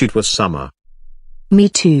 I wish it was summer. Me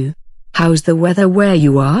too. How's the weather where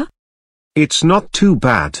you are? It's not too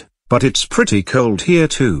bad, but it's pretty cold here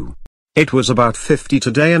too. It was about 50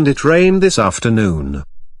 today and it rained this afternoon.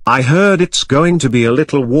 I heard it's going to be a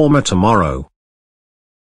little warmer tomorrow.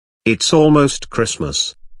 It's almost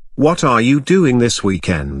Christmas. What are you doing this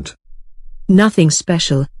weekend? Nothing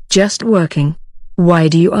special, just working. Why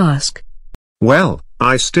do you ask? Well,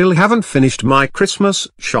 I still haven't finished my Christmas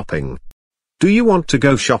shopping. Do you want to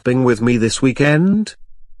go shopping with me this weekend?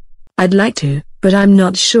 I'd like to, but I'm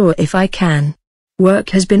not sure if I can.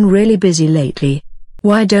 Work has been really busy lately.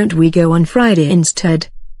 Why don't we go on Friday instead?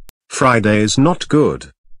 Friday is not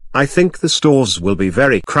good. I think the stores will be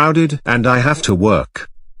very crowded and I have to work.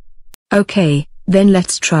 Okay, then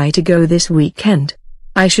let's try to go this weekend.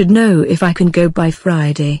 I should know if I can go by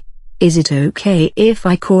Friday. Is it okay if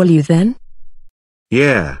I call you then?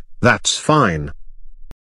 Yeah, that's fine.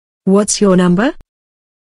 What's your number?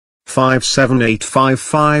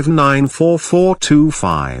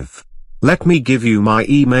 57855944425. Let me give you my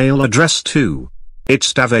email address too.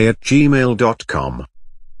 It's dave@gmail.com.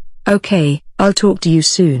 Okay, I'll talk to you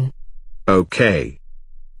soon. Okay.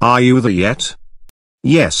 Are you there yet?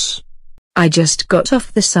 Yes. I just got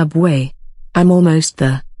off the subway. I'm almost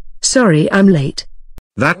there. Sorry I'm late.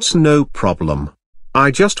 That's no problem.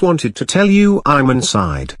 I just wanted to tell you I'm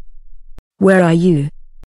inside. Where are you?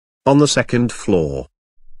 On the second floor.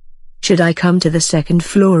 Should I come to the second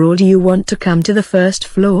floor or do you want to come to the first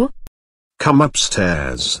floor? Come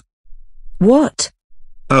upstairs. What?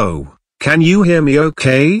 Oh, can you hear me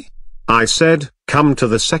okay? I said, come to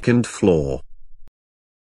the second floor.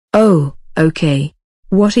 Oh, okay.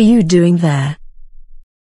 What are you doing there?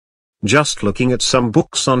 Just looking at some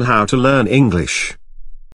books on how to learn English.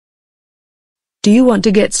 Do you want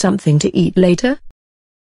to get something to eat later?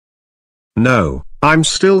 No, I'm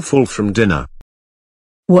still full from dinner.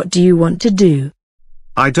 What do you want to do?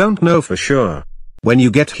 I don't know for sure. When you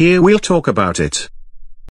get here we'll talk about it.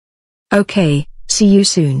 Okay, see you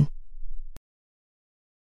soon.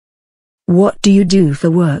 What do you do for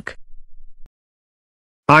work?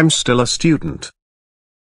 I'm still a student.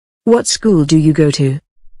 What school do you go to?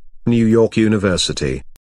 New York University.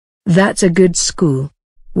 That's a good school.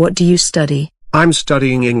 What do you study? I'm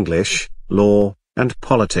studying English, law, and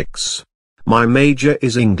politics. My major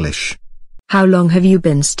is English. How long have you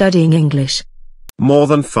been studying English? More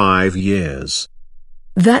than 5 years.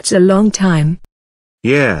 That's a long time.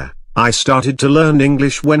 Yeah, I started to learn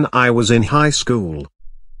English when I was in high school.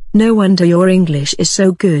 No wonder your English is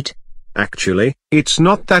so good. Actually, it's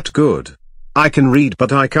not that good. I can read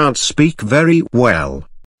but I can't speak very well.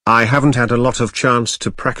 I haven't had a lot of chance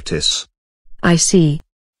to practice. I see.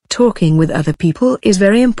 Talking with other people is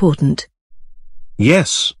very important.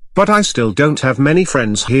 Yes, but I still don't have many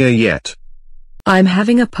friends here yet. I'm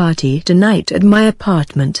having a party tonight at my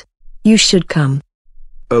apartment. You should come.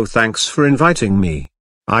 Oh, thanks for inviting me.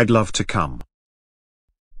 I'd love to come.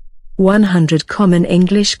 100 Common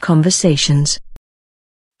English Conversations.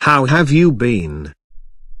 How have you been?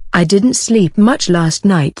 I didn't sleep much last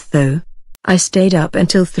night though. I stayed up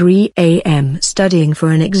until 3 a.m. studying for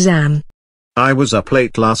an exam. I was up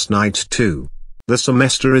late last night too. The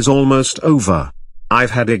semester is almost over.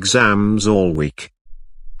 I've had exams all week.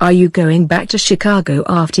 Are you going back to Chicago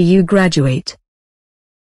after you graduate?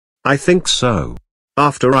 I think so.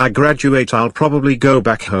 After I graduate I'll probably go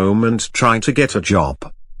back home and try to get a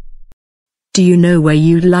job. Do you know where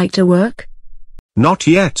you'd like to work? Not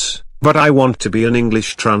yet, but I want to be an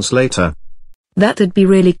English translator. That'd be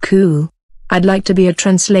really cool. I'd like to be a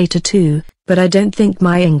translator too, but I don't think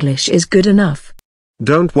my English is good enough.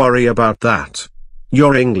 Don't worry about that.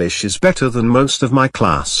 Your English is better than most of my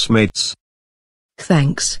classmates.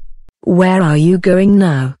 Thanks. Where are you going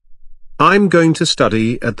now? I'm going to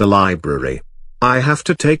study at the library. I have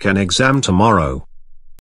to take an exam tomorrow.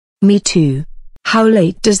 Me too. How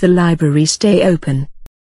late does the library stay open?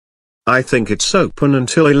 I think it's open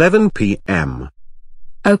until 11 p.m.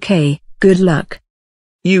 Okay, good luck.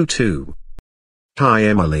 You too. Hi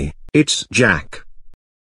Emily, it's Jack.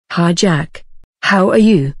 Hi Jack. How are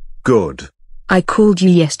you? Good. I called you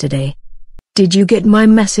yesterday. Did you get my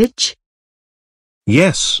message?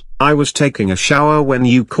 Yes, I was taking a shower when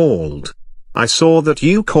you called. I saw that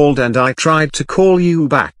you called and I tried to call you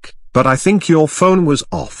back, but I think your phone was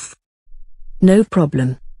off. No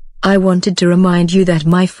problem. I wanted to remind you that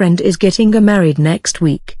my friend is getting married next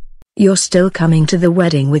week. You're still coming to the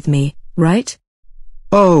wedding with me, right?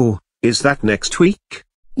 Oh, is that next week?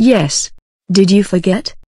 Yes. Did you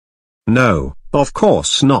forget? No, of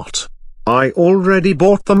course not. I already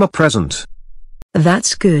bought them a present.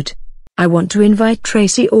 That's good. I want to invite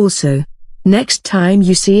Tracy also. Next time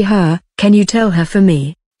you see her, can you tell her for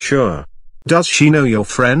me? Sure. Does she know your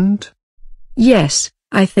friend? Yes,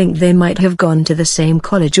 I think they might have gone to the same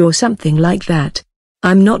college or something like that.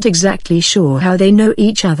 I'm not exactly sure how they know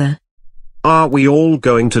each other. Are we all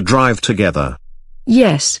going to drive together?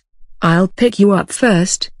 Yes. I'll pick you up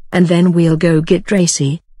first, and then we'll go get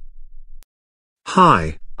Tracy.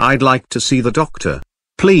 Hi, I'd like to see the doctor,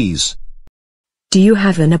 please. Do you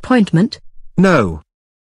have an appointment? No.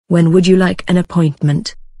 When would you like an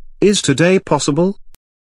appointment? Is today possible?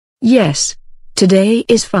 Yes. Today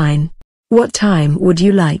is fine. What time would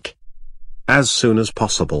you like? As soon as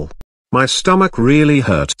possible. My stomach really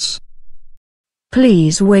hurts.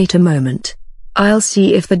 Please wait a moment. I'll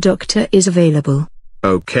see if the doctor is available.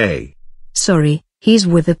 Okay. Sorry, he's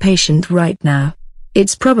with a patient right now.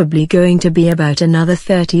 It's probably going to be about another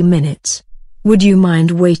 30 minutes. Would you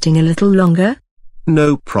mind waiting a little longer?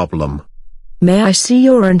 No problem. May I see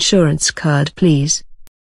your insurance card, please?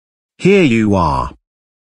 Here you are.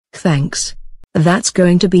 Thanks. That's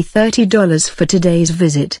going to be $30 for today's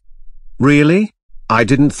visit. Really? I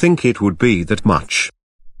didn't think it would be that much.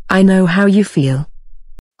 I know how you feel.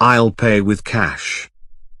 I'll pay with cash.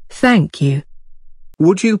 Thank you.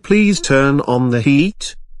 Would you please turn on the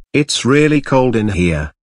heat? It's really cold in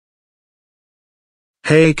here.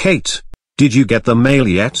 Hey Kate, did you get the mail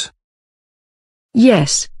yet?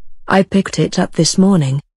 Yes, I picked it up this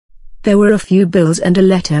morning. There were a few bills and a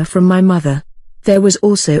letter from my mother. There was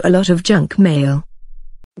also a lot of junk mail.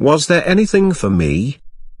 Was there anything for me?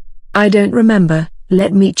 I don't remember,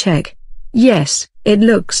 let me check. Yes, it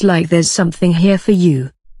looks like there's something here for you.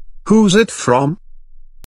 Who's it from?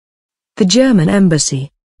 The German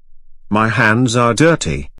embassy. My hands are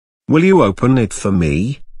dirty. Will you open it for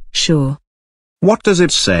me? Sure. What does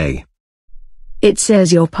it say? It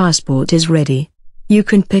says your passport is ready. You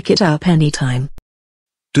can pick it up anytime.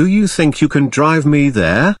 Do you think you can drive me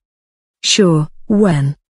there? Sure,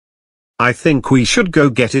 when? I think we should go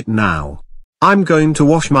get it now. I'm going to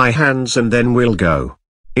wash my hands and then we'll go.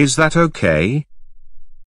 Is that okay?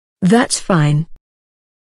 That's fine.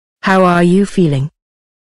 How are you feeling?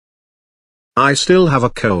 I still have a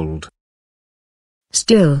cold.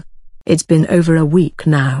 Still? It's been over a week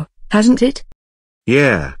now, hasn't it?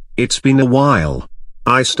 Yeah, it's been a while.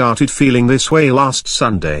 I started feeling this way last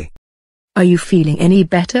Sunday. Are you feeling any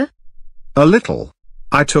better? A little.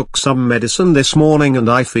 I took some medicine this morning and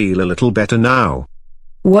I feel a little better now.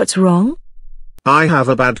 What's wrong? I have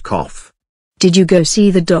a bad cough. Did you go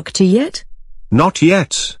see the doctor yet? Not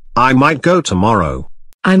yet. I might go tomorrow.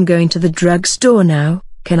 I'm going to the drugstore now.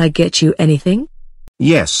 Can I get you anything?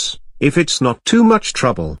 Yes, if it's not too much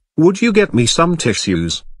trouble, would you get me some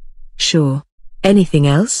tissues? Sure. Anything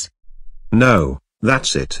else? No,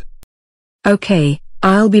 that's it. Okay,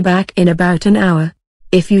 I'll be back in about an hour.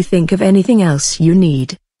 If you think of anything else you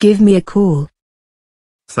need, give me a call.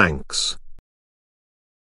 Thanks.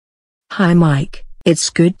 Hi Mike, it's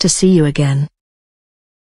good to see you again.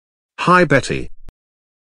 Hi Betty.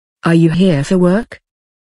 Are you here for work?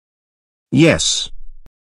 Yes.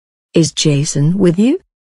 Is Jason with you?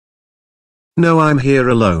 No, I'm here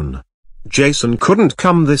alone. Jason couldn't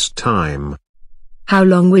come this time. How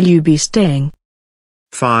long will you be staying?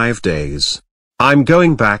 5 days. I'm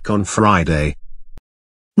going back on Friday.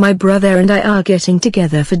 My brother and I are getting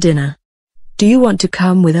together for dinner. Do you want to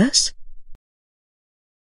come with us?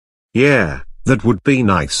 Yeah, that would be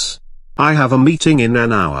nice. I have a meeting in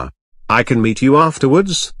an hour. I can meet you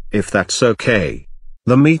afterwards, if that's okay.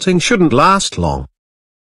 The meeting shouldn't last long.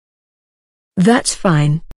 That's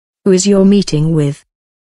fine. Who is your meeting with?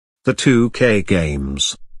 The 2K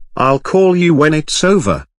games. I'll call you when it's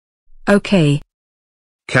over. Okay.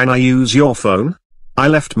 Can I use your phone? I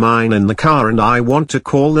left mine in the car and I want to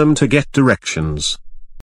call them to get directions.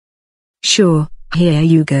 Sure, here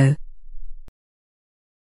you go.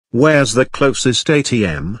 Where's the closest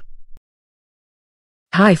ATM?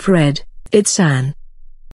 Hi Fred, it's Anne.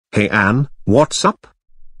 Hey Anne, what's up?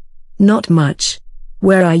 Not much.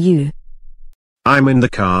 Where are you? I'm in the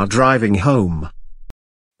car driving home.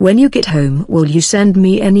 When you get home, will you send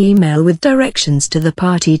me an email with directions to the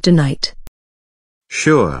party tonight?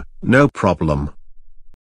 Sure, no problem.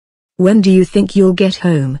 When do you think you'll get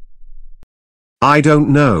home? I don't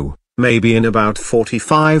know, maybe in about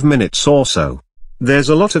 45 minutes or so. There's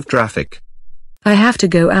a lot of traffic. I have to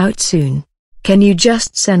go out soon. Can you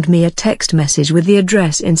just send me a text message with the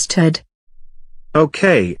address instead?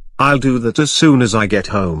 Okay, I'll do that as soon as I get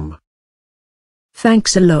home.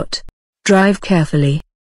 Thanks a lot. Drive carefully.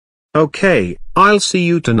 Okay, I'll see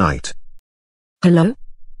you tonight. Hello?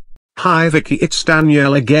 Hi Vicky, it's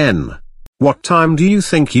Danielle again. What time do you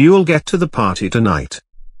think you'll get to the party tonight?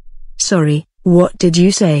 Sorry, what did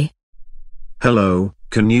you say? Hello,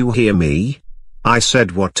 can you hear me? I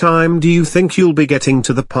said what time do you think you'll be getting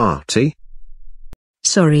to the party?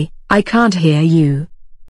 Sorry, I can't hear you.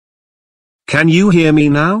 Can you hear me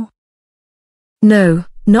now? No,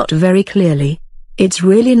 not very clearly. It's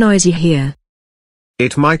really noisy here.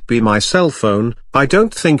 It might be my cell phone, I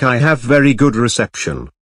don't think I have very good reception.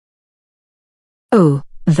 Oh,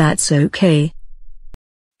 that's okay.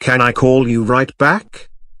 Can I call you right back?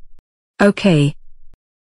 Okay.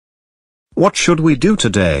 What should we do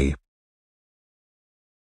today?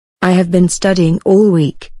 I have been studying all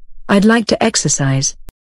week. I'd like to exercise.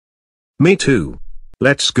 Me too.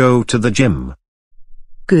 Let's go to the gym.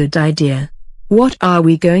 Good idea. What are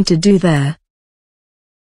we going to do there?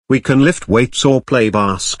 We can lift weights or play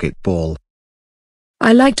basketball.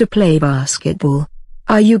 I like to play basketball.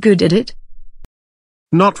 Are you good at it?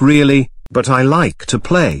 Not really, but I like to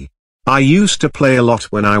play. I used to play a lot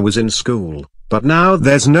when I was in school, but now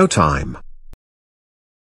there's no time.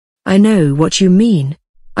 I know what you mean.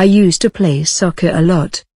 I used to play soccer a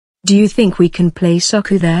lot. Do you think we can play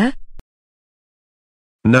soccer there?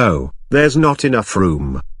 No, there's not enough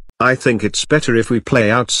room. I think it's better if we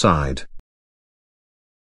play outside.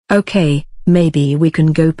 Okay, maybe we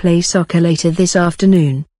can go play soccer later this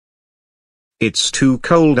afternoon. It's too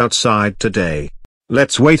cold outside today.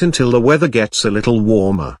 Let's wait until the weather gets a little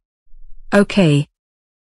warmer. Okay.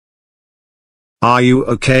 Are you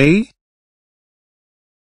okay?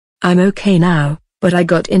 I'm okay now, but I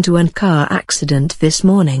got into a car accident this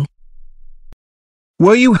morning.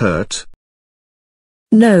 Were you hurt?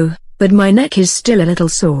 No, but my neck is still a little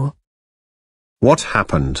sore. What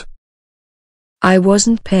happened? I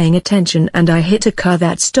wasn't paying attention and I hit a car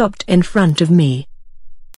that stopped in front of me.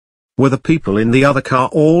 Were the people in the other car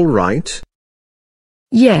all right?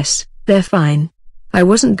 Yes, they're fine. I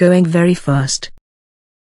wasn't going very fast.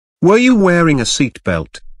 Were you wearing a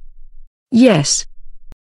seatbelt? Yes.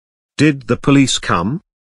 Did the police come?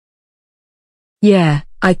 Yeah,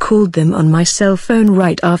 I called them on my cell phone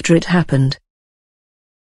right after it happened.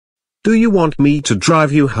 Do you want me to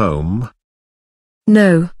drive you home?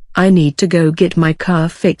 No, I need to go get my car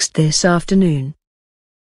fixed this afternoon.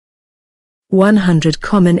 100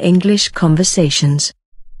 Common English Conversations.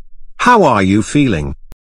 How are you feeling?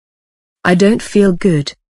 I don't feel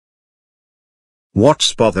good.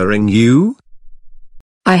 What's bothering you?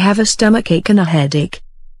 I have a stomachache and a headache.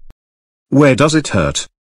 Where does it hurt?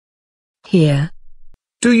 Here.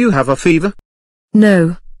 Do you have a fever?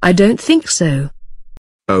 No, I don't think so.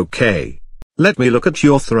 Okay. Let me look at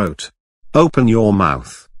your throat. Open your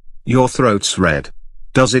mouth. Your throat's red.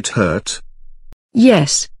 Does it hurt?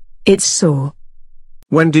 Yes, it's sore.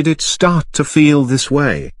 When did it start to feel this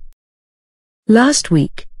way? Last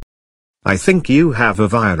week. I think you have a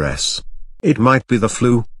virus. It might be the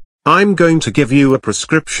flu. I'm going to give you a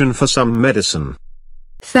prescription for some medicine.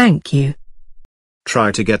 Thank you.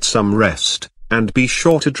 Try to get some rest, and be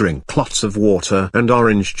sure to drink lots of water and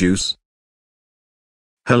orange juice.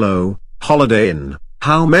 Hello, Holiday Inn.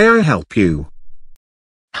 How may I help you?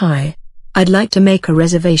 Hi. I'd like to make a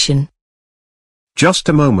reservation. Just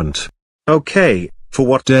a moment. Okay, for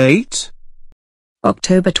what date?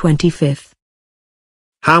 October 25th.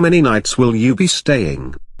 How many nights will you be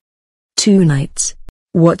staying? 2 nights.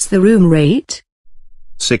 What's the room rate?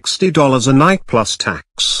 $60 a night plus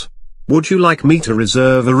tax. Would you like me to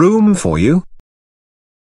reserve a room for you?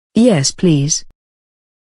 Yes, please.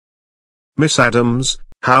 Miss Adams,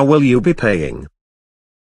 how will you be paying?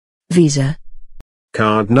 Visa.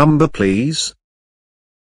 Card number please.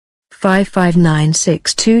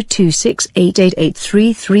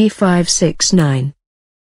 5596226888333569.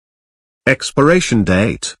 Expiration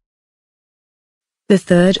date. The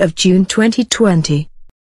 3rd of June 2020.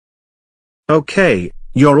 Okay,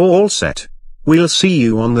 you're all set. We'll see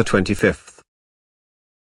you on the 25th.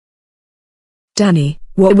 Danny,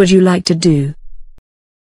 what would you like to do?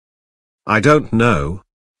 I don't know.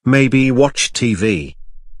 Maybe watch TV.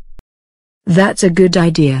 That's a good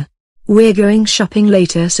idea. We're going shopping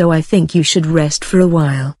later, so I think you should rest for a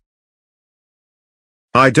while.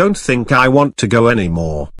 I don't think I want to go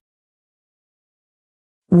anymore.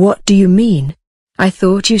 What do you mean? I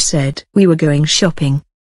thought you said we were going shopping.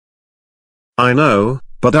 I know,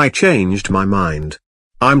 but I changed my mind.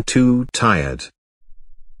 I'm too tired.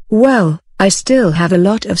 Well, I still have a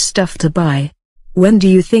lot of stuff to buy. When do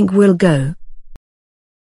you think we'll go?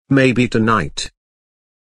 Maybe tonight.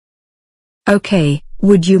 Okay,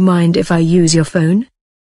 would you mind if I use your phone?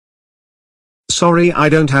 Sorry, I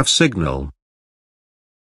don't have signal.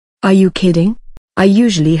 Are you kidding? I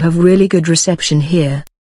usually have really good reception here.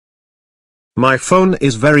 My phone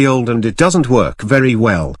is very old and it doesn't work very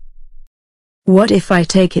well. What if I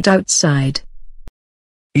take it outside?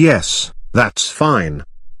 Yes, that's fine.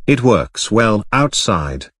 It works well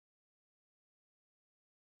outside.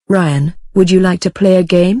 Ryan, would you like to play a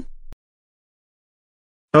game?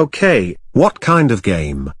 Okay, what kind of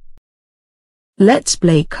game? Let's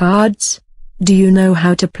play cards. Do you know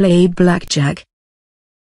how to play blackjack?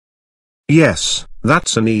 Yes,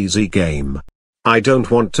 that's an easy game. I don't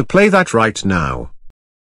want to play that right now.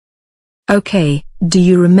 Okay, do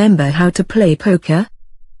you remember how to play poker?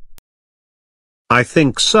 I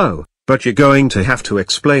think so, but you're going to have to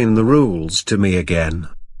explain the rules to me again.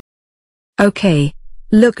 Okay,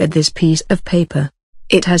 look at this piece of paper.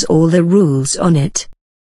 It has all the rules on it.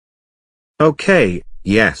 Okay,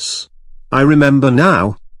 yes. I remember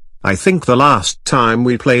now. I think the last time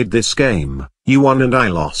we played this game, you won and I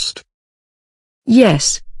lost.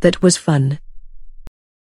 Yes, that was fun.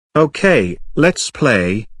 Okay, let's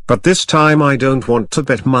play, but this time I don't want to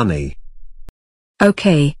bet money.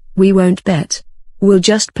 Okay, we won't bet. We'll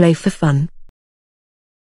just play for fun.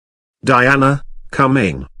 Diana, come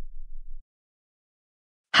in.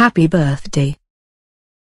 Happy birthday.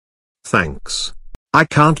 Thanks. I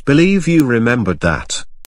can't believe you remembered that.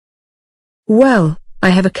 Well, I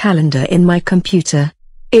have a calendar in my computer.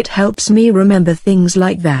 It helps me remember things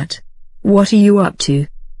like that. What are you up to?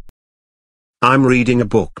 I'm reading a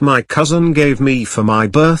book my cousin gave me for my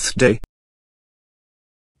birthday.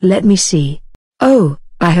 Let me see. Oh,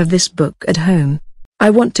 I have this book at home.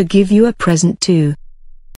 I want to give you a present too.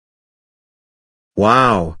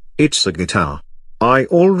 Wow, it's a guitar. I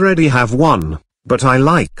already have one, but I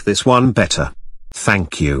like this one better.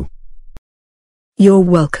 Thank you. You're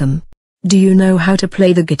welcome. Do you know how to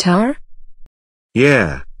play the guitar?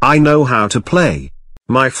 Yeah, I know how to play.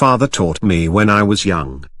 My father taught me when I was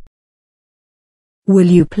young. Will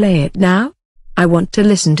you play it now? I want to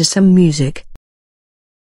listen to some music.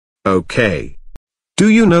 Okay. Do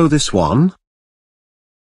you know this one?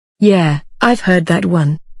 Yeah, I've heard that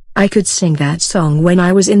one. I could sing that song when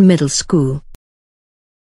I was in middle school.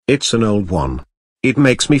 It's an old one. It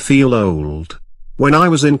makes me feel old. When I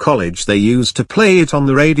was in college they used to play it on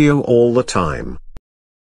the radio all the time.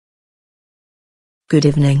 Good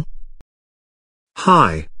evening.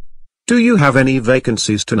 Hi. Do you have any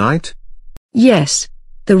vacancies tonight? Yes,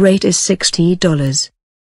 the rate is $60.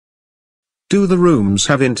 Do the rooms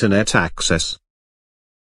have internet access?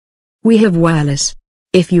 We have wireless.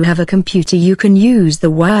 If you have a computer you can use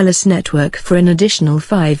the wireless network for an additional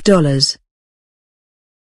 $5.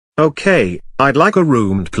 Okay, I'd like a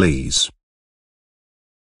room please.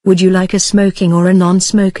 Would you like a smoking or a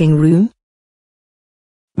non-smoking room?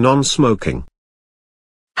 Non-smoking.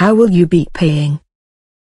 How will you be paying?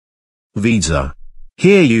 Visa.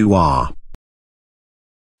 Here you are.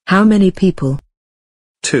 How many people?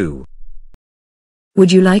 2.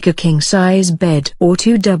 Would you like a king-size bed or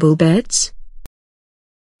 2 double beds?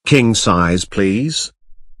 King size please.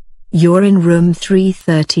 You're in room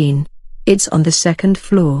 313. It's on the 2nd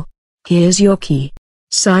floor. Here's your key.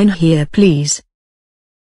 Sign here please.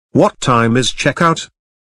 What time is checkout?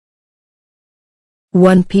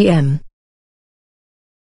 1 p.m.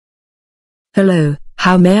 Hello,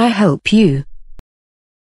 how may I help you?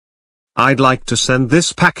 I'd like to send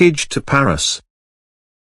this package to Paris.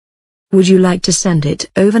 Would you like to send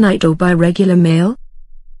it overnight or by regular mail?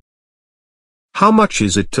 How much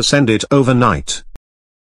is it to send it overnight?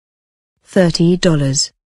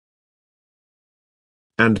 $30.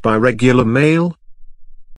 And by regular mail?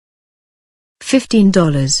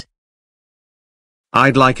 $15.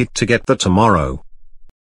 I'd like it to get there tomorrow.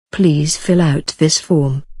 Please fill out this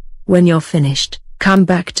form. When you're finished, come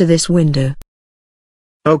back to this window.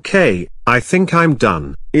 Okay, I think I'm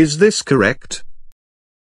done. Is this correct?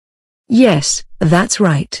 Yes, that's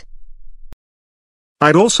right.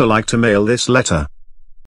 I'd also like to mail this letter.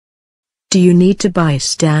 Do you need to buy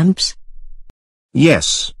stamps?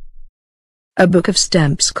 Yes. A book of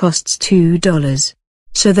stamps costs $2,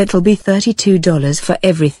 so that'll be $32 for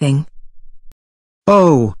everything.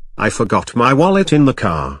 Oh, I forgot my wallet in the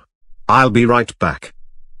car. I'll be right back.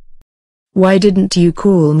 Why didn't you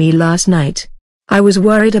call me last night? I was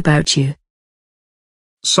worried about you.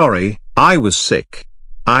 Sorry, I was sick.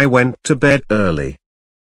 I went to bed early.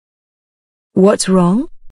 What's wrong?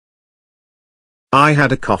 I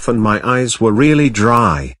had a cough and my eyes were really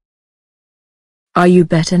dry. Are you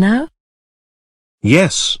better now?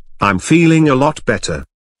 Yes, I'm feeling a lot better.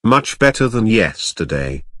 Much better than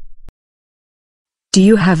yesterday. Do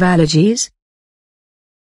you have allergies?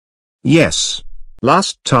 Yes.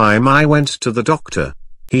 Last time I went to the doctor,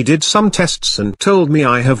 he did some tests and told me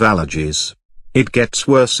I have allergies. It gets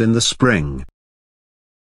worse in the spring.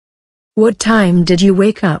 What time did you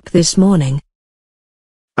wake up this morning?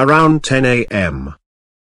 Around 10 a.m.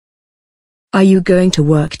 Are you going to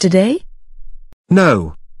work today?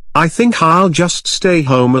 No. I think I'll just stay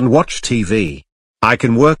home and watch TV. I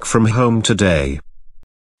can work from home today.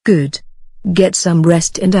 Good. Get some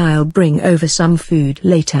rest and I'll bring over some food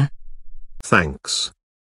later. Thanks.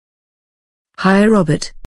 Hi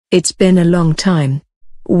Robert. It's been a long time.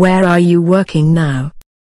 Where are you working now?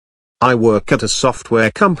 I work at a software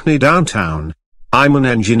company downtown. I'm an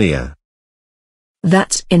engineer.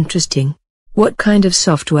 That's interesting. What kind of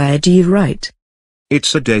software do you write?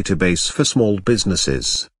 It's a database for small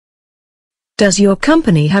businesses. Does your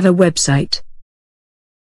company have a website?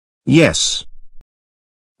 Yes.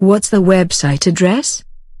 What's the website address?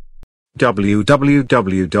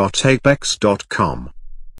 www.apex.com.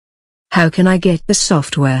 How can I get the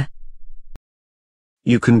software?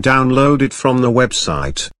 You can download it from the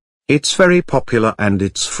website. It's very popular and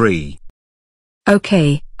it's free.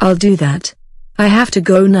 Okay, I'll do that. I have to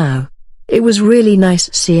go now. It was really nice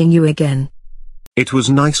seeing you again. It was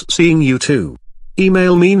nice seeing you too.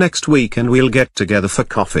 Email me next week and we'll get together for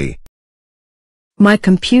coffee. My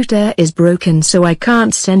computer is broken so I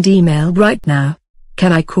can't send email right now.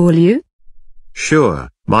 Can I call you? Sure.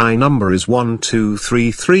 My number is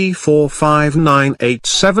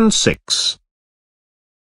 1233459876.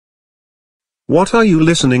 What are you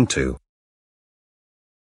listening to?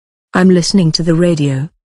 I'm listening to the radio.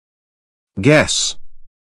 Guess.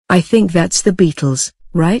 I think that's the Beatles,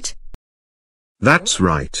 right? That's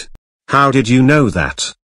right. How did you know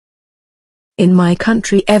that? In my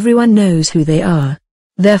country everyone knows who they are.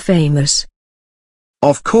 They're famous.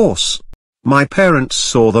 Of course. My parents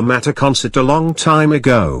saw them at a concert a long time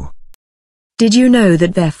ago. Did you know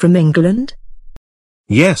that they're from England?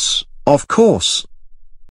 Yes, of course.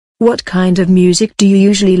 What kind of music do you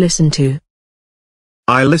usually listen to?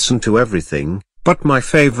 I listen to everything, but my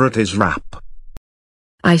favorite is rap.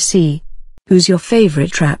 I see. Who's your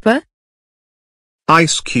favorite rapper?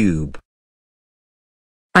 Ice Cube.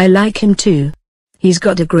 I like him too. He's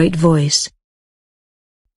got a great voice.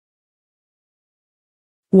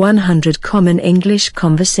 100 Common English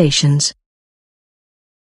Conversations.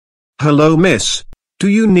 Hello miss, do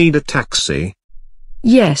you need a taxi?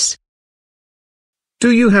 Yes.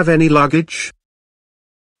 Do you have any luggage?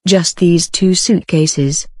 Just these 2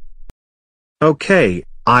 suitcases. Okay,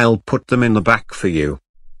 I'll put them in the back for you.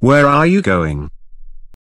 Where are you going?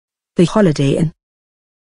 The Holiday Inn.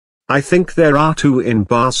 I think there are 2 in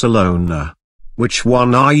Barcelona. Which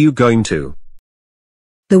one are you going to?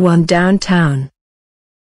 The one downtown.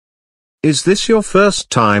 Is this your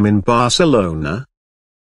first time in Barcelona?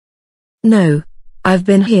 No. I've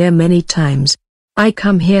been here many times. I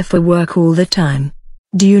come here for work all the time.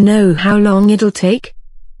 Do you know how long it'll take?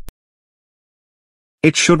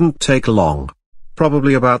 It shouldn't take long.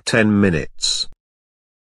 Probably about 10 minutes.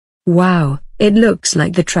 Wow, it looks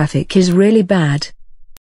like the traffic is really bad.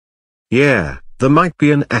 Yeah, there might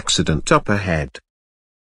be an accident up ahead.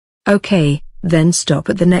 Okay, then stop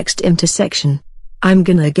at the next intersection. I'm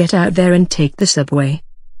gonna get out there and take the subway.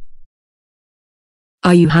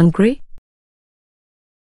 Are you hungry?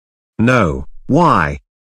 No, why?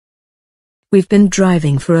 We've been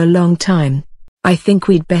driving for a long time. I think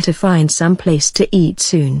we'd better find some place to eat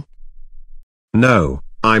soon. No,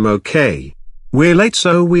 I'm okay. We're late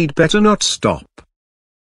so we'd better not stop.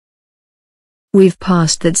 We've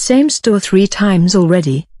passed that same store 3 times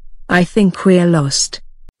already. I think we're lost.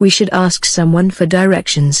 We should ask someone for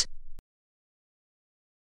directions.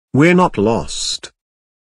 We're not lost.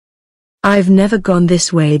 I've never gone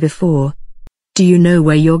this way before. Do you know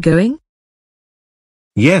where you're going?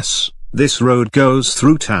 Yes, this road goes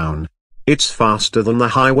through town. It's faster than the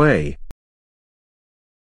highway.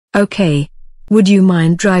 Okay. Would you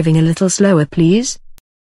mind driving a little slower, please?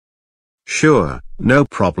 Sure, no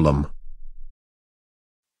problem.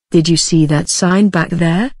 Did you see that sign back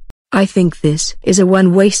there? I think this is a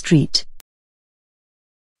one-way street.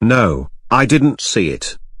 No, I didn't see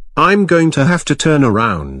it. I'm going to have to turn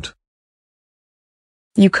around.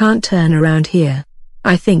 You can't turn around here.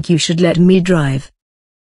 I think you should let me drive.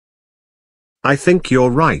 I think you're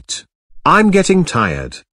right. I'm getting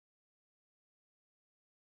tired.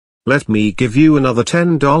 Let me give you another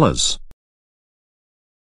 $10.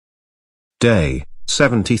 Day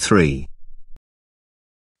 73.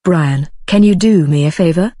 Brian, can you do me a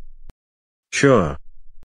favor? Sure.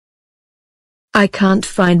 I can't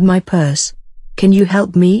find my purse. Can you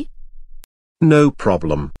help me? No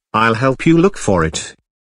problem. I'll help you look for it.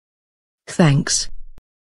 Thanks.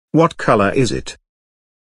 What color is it?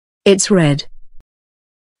 It's red.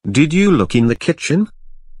 Did you look in the kitchen?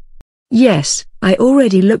 Yes, I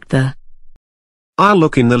already looked there. I'll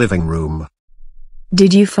look in the living room.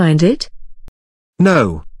 Did you find it?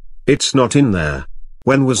 No. It's not in there.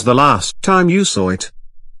 When was the last time you saw it?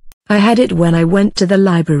 I had it when I went to the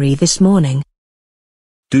library this morning.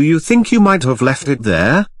 Do you think you might have left it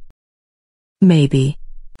there? Maybe.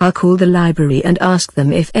 I'll call the library and ask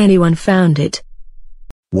them if anyone found it.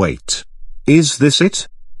 Wait. Is this it?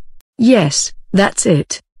 Yes, that's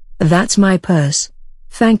it. That's my purse.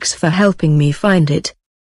 Thanks for helping me find it.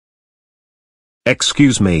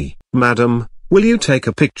 Excuse me, madam, will you take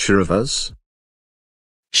a picture of us?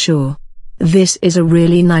 Sure. This is a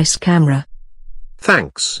really nice camera.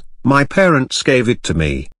 Thanks, my parents gave it to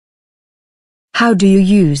me. How do you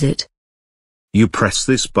use it? You press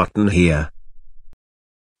this button here.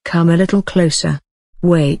 Come a little closer.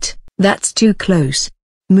 Wait, that's too close.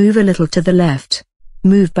 Move a little to the left.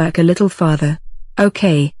 Move back a little farther.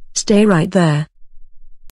 Okay, stay right there.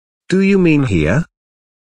 Do you mean here?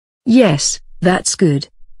 Yes, that's good.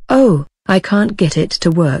 Oh, I can't get it to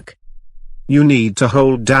work. You need to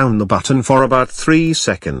hold down the button for about 3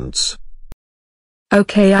 seconds.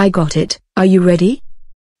 Okay, I got it. Are you ready?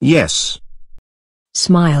 Yes.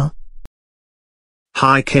 Smile.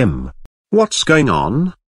 Hi Kim. What's going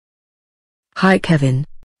on? Hi Kevin.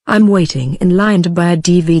 I'm waiting in line to buy a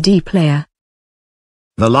DVD player.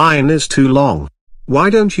 The line is too long. Why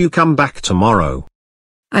don't you come back tomorrow?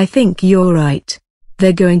 I think you're right.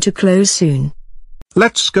 They're going to close soon.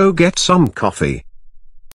 Let's go get some coffee.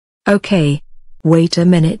 Okay. Wait a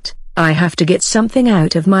minute, I have to get something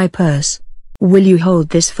out of my purse. Will you hold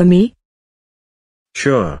this for me?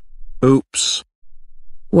 Sure. Oops.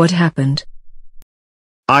 What happened?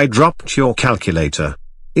 I dropped your calculator.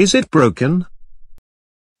 Is it broken?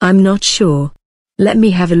 I'm not sure. Let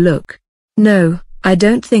me have a look. No, I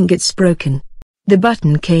don't think it's broken. The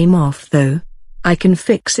button came off though. I can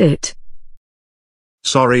fix it.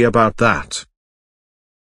 Sorry about that.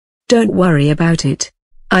 Don't worry about it.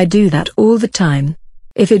 I do that all the time.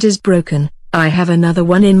 If it is broken, I have another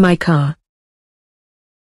one in my car.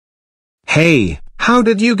 Hey, how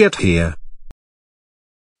did you get here?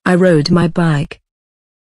 I rode my bike.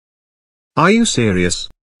 Are you serious?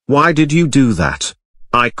 Why did you do that?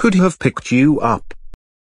 I could have picked you up.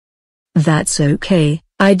 That's okay,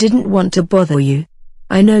 I didn't want to bother you.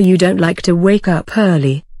 I know you don't like to wake up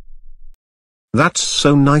early. That's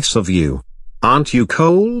so nice of you. Aren't you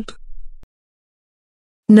cold?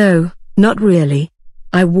 No, not really.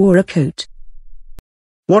 I wore a coat.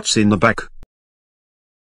 What's in the bag?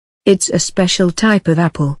 It's a special type of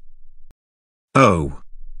apple. Oh.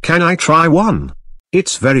 Can I try one?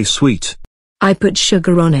 It's very sweet. I put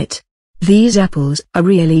sugar on it. These apples are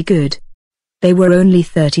really good. They were only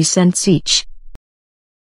 30 cents each.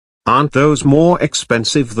 Aren't those more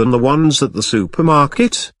expensive than the ones at the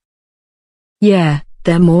supermarket? Yeah,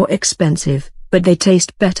 they're more expensive, but they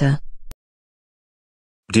taste better.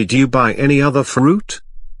 Did you buy any other fruit?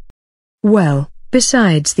 Well,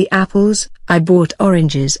 besides the apples, I bought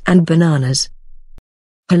oranges and bananas.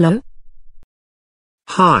 Hello?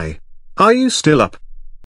 Hi. Are you still up?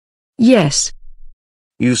 Yes.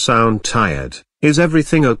 You sound tired. Is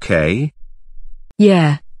everything okay?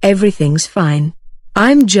 Yeah, everything's fine.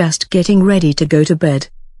 I'm just getting ready to go to bed.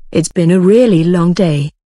 It's been a really long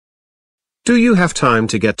day. Do you have time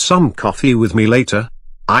to get some coffee with me later?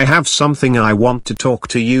 I have something I want to talk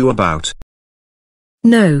to you about.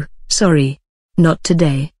 No, sorry. Not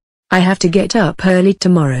today. I have to get up early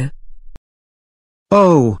tomorrow.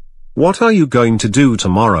 Oh, what are you going to do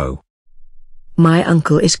tomorrow? My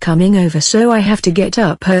uncle is coming over, so I have to get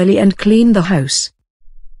up early and clean the house.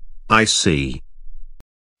 I see.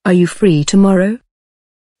 Are you free tomorrow?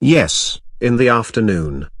 Yes, in the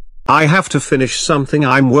afternoon. I have to finish something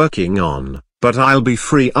I'm working on, but I'll be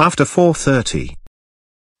free after 4:30.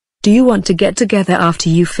 Do you want to get together after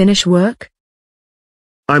you finish work?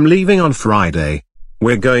 I'm leaving on Friday.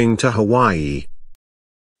 We're going to Hawaii.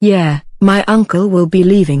 Yeah, my uncle will be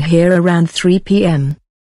leaving here around 3 p.m.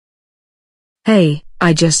 Hey,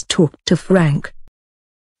 I just talked to Frank.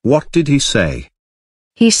 What did he say?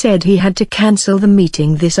 He said he had to cancel the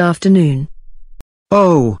meeting this afternoon.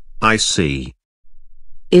 Oh, I see.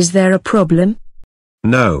 Is there a problem?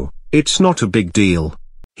 No, it's not a big deal.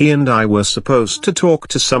 He and I were supposed to talk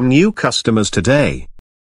to some new customers today.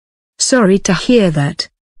 Sorry to hear that.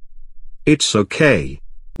 It's okay.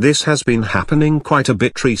 This has been happening quite a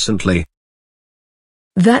bit recently.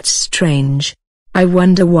 That's strange. I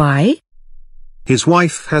wonder why? His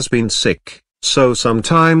wife has been sick, so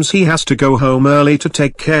sometimes he has to go home early to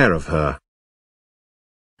take care of her.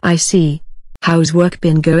 I see. How's work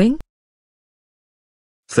been going?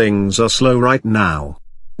 Things are slow right now.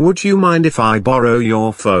 Would you mind if I borrow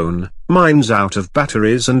your phone? Mine's out of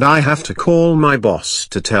batteries and I have to call my boss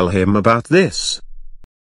to tell him about this.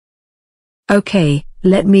 Okay,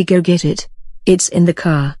 let me go get it. It's in the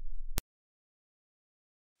car.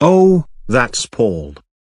 Oh, that's Paul.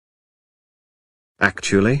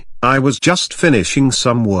 Actually, I was just finishing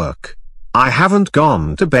some work. I haven't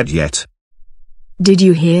gone to bed yet. Did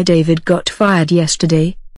you hear David got fired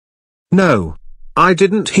yesterday? No, I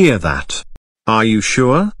didn't hear that. Are you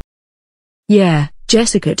sure? Yeah,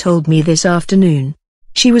 Jessica told me this afternoon.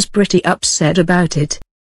 She was pretty upset about it.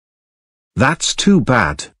 That's too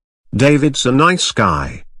bad. David's a nice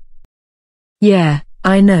guy. Yeah,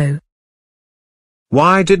 I know.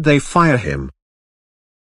 Why did they fire him?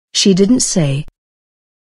 She didn't say.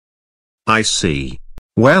 I see.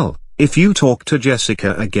 Well, if you talk to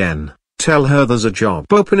Jessica again, tell her there's a job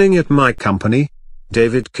opening at my company.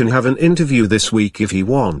 David can have an interview this week if he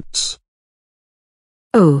wants.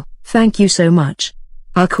 Oh, thank you so much.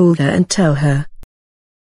 I'll call her and tell her.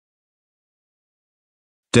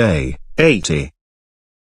 Day 80.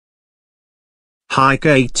 Hi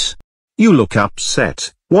Kate. You look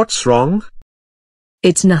upset. What's wrong?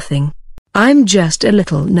 It's nothing. I'm just a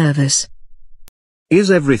little nervous.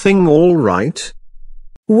 Is everything all right?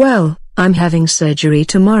 Well, I'm having surgery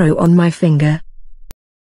tomorrow on my finger.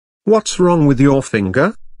 What's wrong with your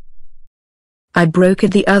finger? I broke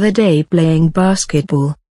it the other day playing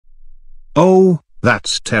basketball. Oh,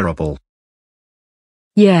 that's terrible.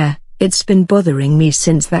 Yeah, it's been bothering me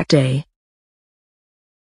since that day.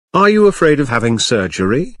 Are you afraid of having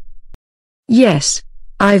surgery? Yes,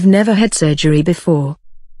 I've never had surgery before.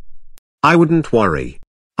 I wouldn't worry.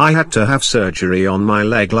 I had to have surgery on my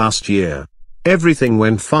leg last year. Everything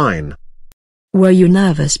went fine. Were you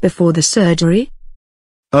nervous before the surgery?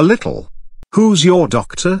 A little. Who's your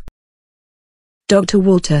doctor? Dr.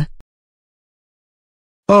 Walter.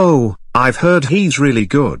 Oh, I've heard he's really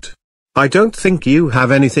good. I don't think you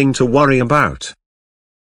have anything to worry about.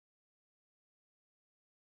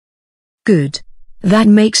 Good. That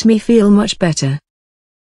makes me feel much better.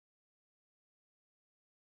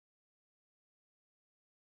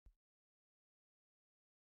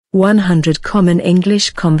 "100 Common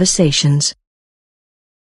English Conversations."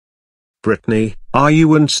 Brittany, are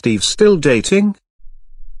you and Steve still dating?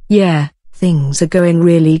 Yeah, things are going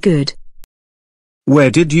really good.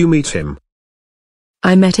 Where did you meet him?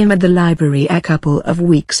 I met him at the library a couple of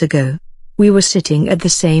weeks ago. We were sitting at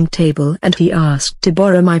the same table and he asked to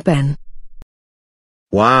borrow my pen.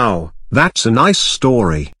 Wow, that's a nice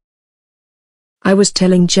story. I was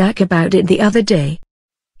telling Jack about it the other day.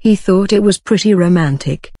 He thought it was pretty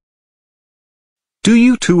romantic. Do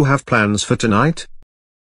you two have plans for tonight?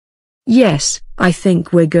 Yes, I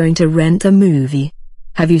think we're going to rent a movie.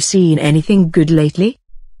 Have you seen anything good lately?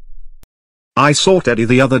 I saw Teddy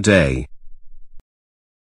the other day.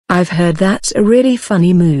 I've heard that's a really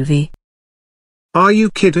funny movie. Are you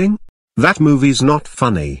kidding? That movie's not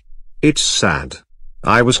funny. It's sad.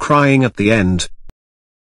 I was crying at the end.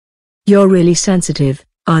 You're really sensitive,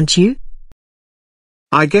 aren't you?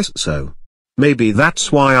 I guess so. Maybe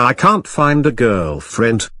that's why I can't find a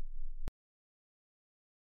girlfriend.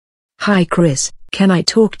 Hi Chris, can I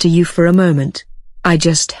talk to you for a moment? I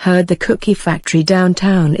just heard the cookie factory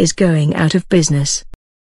downtown is going out of business.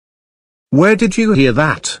 Where did you hear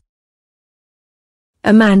that?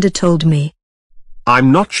 Amanda told me.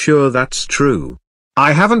 I'm not sure that's true.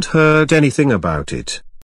 I haven't heard anything about it.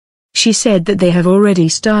 She said that they have already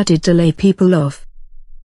started to lay people off.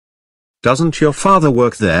 Doesn't your father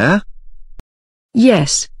work there?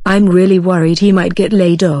 Yes, I'm really worried he might get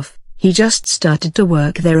laid off. He just started to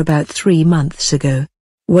work there about 3 months ago.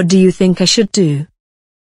 What do you think I should do?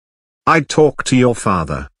 I'd talk to your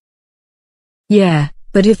father. Yeah,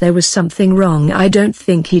 but if there was something wrong I don't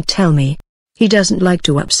think he'd tell me. He doesn't like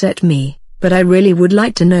to upset me, but I really would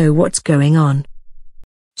like to know what's going on.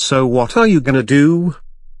 So what are you gonna do?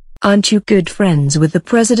 Aren't you good friends with the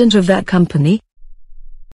president of that company?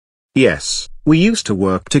 Yes, we used to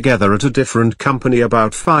work together at a different company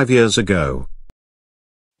about 5 years ago.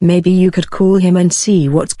 Maybe you could call him and see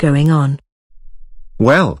what's going on.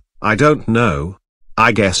 Well, I don't know.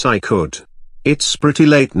 I guess I could. It's pretty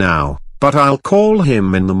late now, but I'll call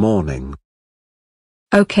him in the morning.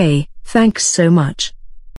 Okay, thanks so much.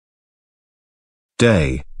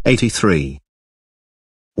 Day 83.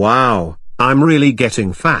 Wow, I'm really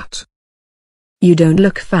getting fat. You don't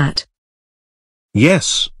look fat.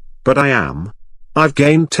 Yes, but I am. I've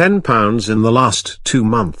gained 10 pounds in the last 2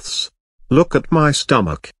 months. Look at my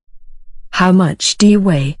stomach. How much do you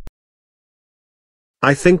weigh?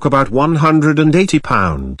 I think about 180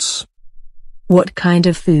 pounds. What kind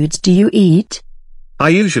of foods do you eat? I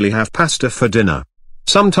usually have pasta for dinner.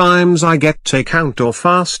 Sometimes I get takeout or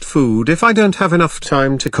fast food if I don't have enough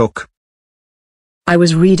time to cook. I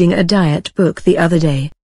was reading a diet book the other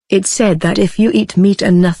day. It said that if you eat meat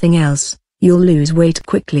and nothing else, you'll lose weight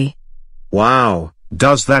quickly. Wow,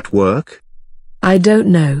 does that work? I don't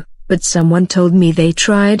know, but someone told me they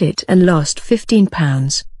tried it and lost 15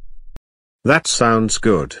 pounds. That sounds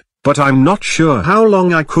good, but I'm not sure how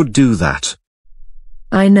long I could do that.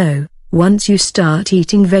 I know, once you start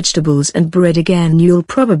eating vegetables and bread again you'll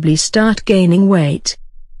probably start gaining weight.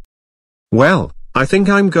 Well, I think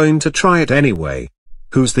I'm going to try it anyway.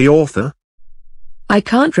 Who's the author? I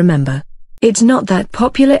can't remember. It's not that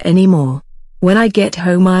popular anymore. When I get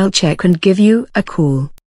home I'll check and give you a call.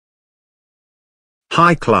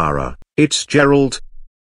 Hi Clara, it's Gerald.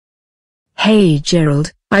 Hey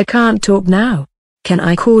Gerald, I can't talk now. Can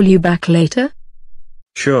I call you back later?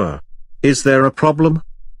 Sure. Is there a problem?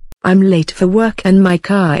 I'm late for work and my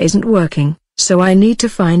car isn't working, so I need to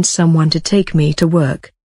find someone to take me to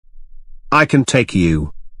work. I can take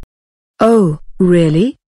you. Oh,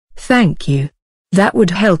 really? Thank you. That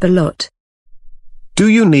would help a lot. Do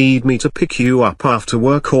you need me to pick you up after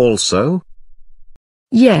work also?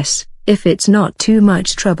 Yes, if it's not too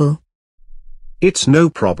much trouble. It's no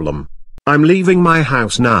problem. I'm leaving my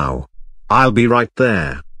house now. I'll be right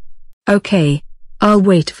there. Okay, I'll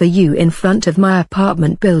wait for you in front of my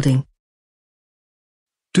apartment building.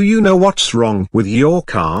 Do you know what's wrong with your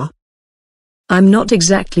car? I'm not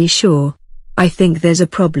exactly sure. I think there's a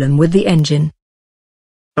problem with the engine.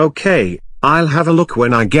 Okay, I'll have a look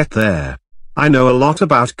when I get there. I know a lot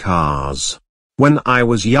about cars. When I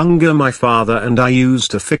was younger, my father and I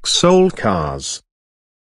used to fix old cars.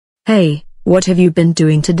 Hey, what have you been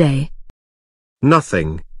doing today?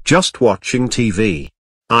 Nothing, just watching TV.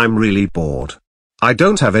 I'm really bored. I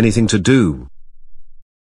don't have anything to do.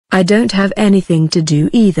 I don't have anything to do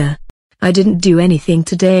either. I didn't do anything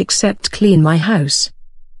today except clean my house.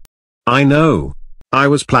 I know. I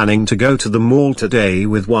was planning to go to the mall today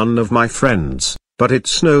with one of my friends, but it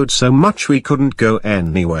snowed so much we couldn't go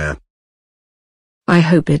anywhere. I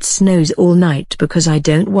hope it snows all night because I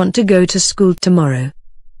don't want to go to school tomorrow.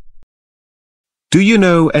 Do you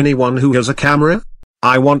know anyone who has a camera?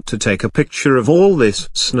 I want to take a picture of all this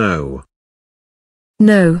snow.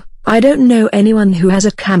 No, I don't know anyone who has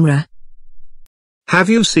a camera. Have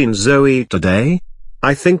you seen Zoe today?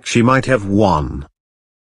 I think she might have one.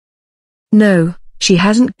 No, she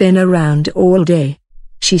hasn't been around all day.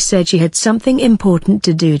 She said she had something important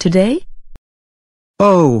to do today.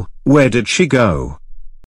 Oh, where did she go?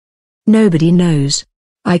 Nobody knows.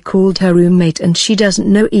 I called her roommate and she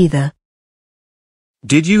doesn't know either.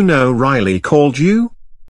 Did you know Riley called you?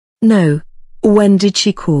 No. When did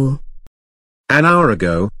she call? An hour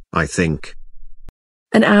ago, I think.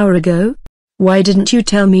 An hour ago? Why didn't you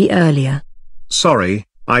tell me earlier? Sorry,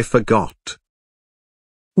 I forgot.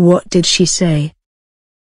 What did she say?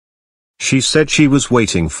 She said she was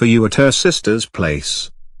waiting for you at her sister's place.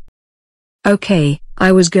 Okay,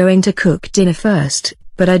 I was going to cook dinner first,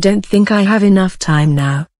 but I don't think I have enough time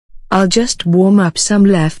now. I'll just warm up some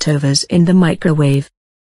leftovers in the microwave.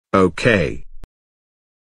 Okay.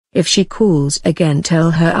 If she calls again,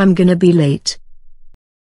 tell her I'm gonna be late.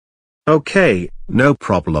 Okay, no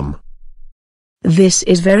problem. This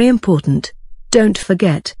is very important. Don't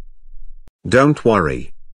forget. Don't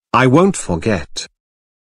worry. I won't forget.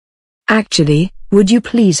 Actually, would you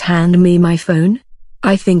please hand me my phone?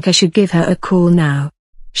 I think I should give her a call now.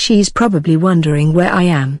 She's probably wondering where I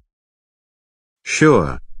am.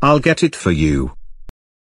 Sure, I'll get it for you.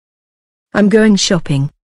 I'm going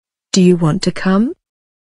shopping. Do you want to come?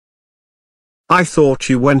 I thought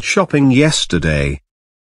you went shopping yesterday.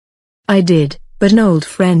 I did, but an old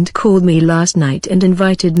friend called me last night and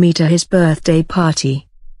invited me to his birthday party.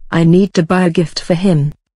 I need to buy a gift for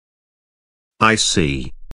him. I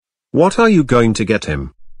see. What are you going to get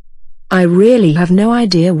him? I really have no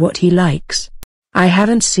idea what he likes. I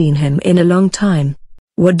haven't seen him in a long time.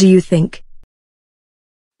 What do you think?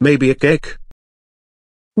 Maybe a cake?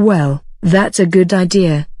 Well, that's a good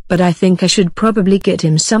idea, but I think I should probably get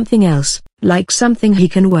him something else, like something he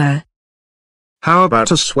can wear. How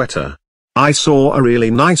about a sweater? I saw a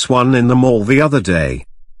really nice one in the mall the other day.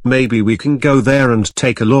 Maybe we can go there and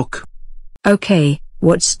take a look. Okay,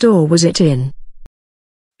 what store was it in?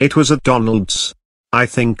 It was at Donald's. I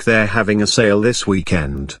think they're having a sale this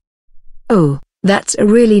weekend. Oh, that's a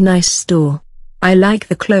really nice store. I like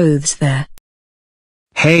the clothes there.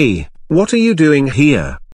 Hey, what are you doing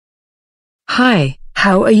here? Hi,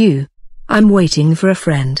 how are you? I'm waiting for a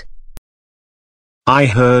friend. I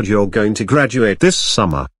heard you're going to graduate this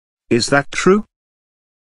summer. Is that true?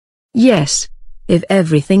 Yes. If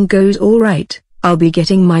everything goes all right, I'll be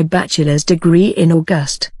getting my bachelor's degree in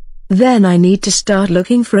August. Then I need to start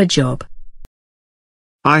looking for a job.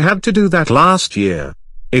 I had to do that last year.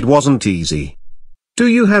 It wasn't easy. Do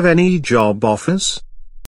you have any job offers?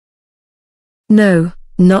 No,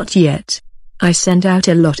 not yet. I sent out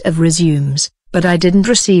a lot of resumes, but I didn't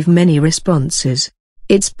receive many responses.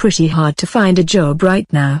 It's pretty hard to find a job right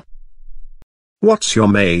now. What's your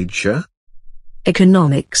major?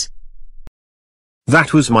 Economics.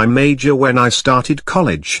 That was my major when I started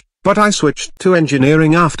college, but I switched to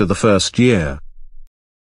engineering after the first year.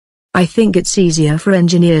 I think it's easier for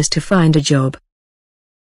engineers to find a job.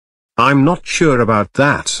 I'm not sure about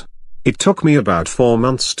that. It took me about 4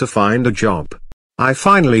 months to find a job. I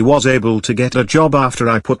finally was able to get a job after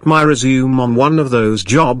I put my resume on one of those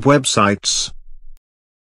job websites.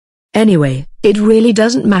 Anyway, it really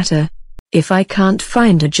doesn't matter. If I can't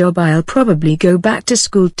find a job, I'll probably go back to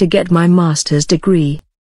school to get my master's degree.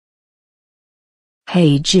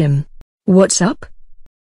 Hey Jim. What's up?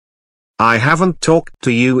 I haven't talked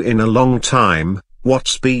to you in a long time.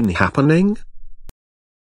 What's been happening?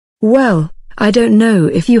 Well, I don't know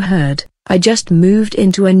if you heard, I just moved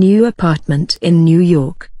into a new apartment in New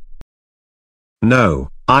York.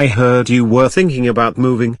 No, I heard you were thinking about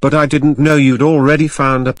moving, but I didn't know you'd already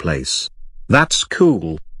found a place. That's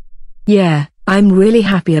cool. Yeah, I'm really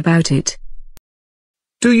happy about it.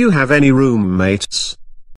 Do you have any roommates?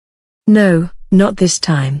 No, not this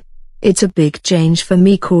time. It's a big change for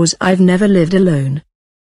me 'cause I've never lived alone.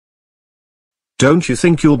 Don't you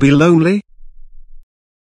think you'll be lonely?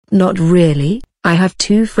 Not really. I have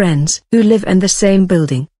two friends who live in the same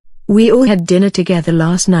building. We all had dinner together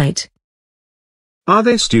last night. Are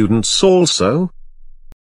they students also?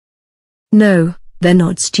 No, they're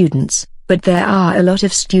not students, but there are a lot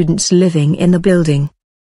of students living in the building.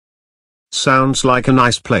 Sounds like a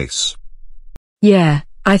nice place. Yeah,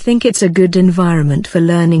 I think it's a good environment for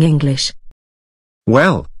learning English.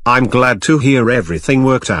 Well, I'm glad to hear everything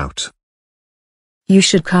worked out. You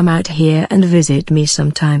should come out here and visit me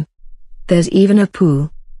sometime. There's even a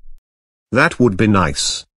pool. That would be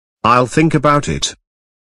nice. I'll think about it.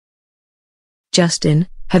 Justin,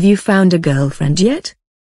 have you found a girlfriend yet?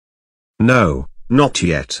 No, not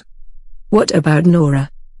yet. What about Nora?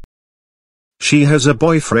 She has a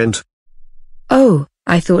boyfriend. Oh,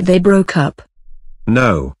 I thought they broke up.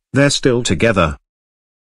 No, they're still together.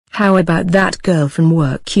 How about that girl from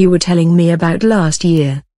work you were telling me about last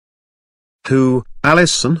year? Who,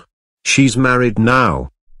 Allison? She's married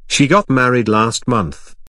now. She got married last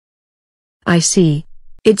month. I see.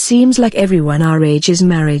 It seems like everyone our age is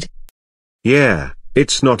married. Yeah,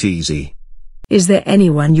 it's not easy. Is there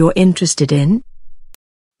anyone you're interested in?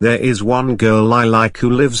 There is one girl I like who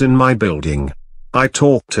lives in my building. I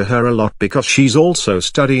talk to her a lot because she's also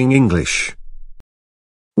studying English.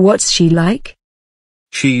 What's she like?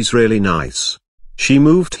 She's really nice. She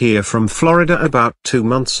moved here from Florida about 2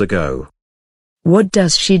 months ago. What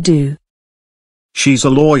does she do? She's a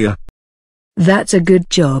lawyer. That's a good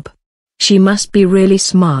job. She must be really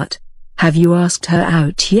smart. Have you asked her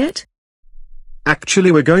out yet?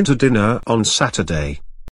 Actually, we're going to dinner on Saturday.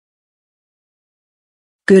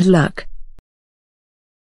 Good luck.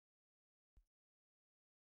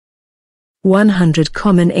 100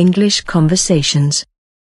 Common English Conversations.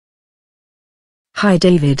 Hi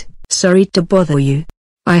David, sorry to bother you.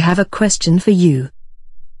 I have a question for you.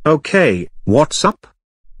 Okay, what's up?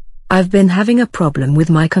 I've been having a problem with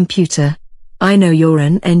my computer. I know you're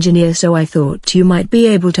an engineer, so I thought you might be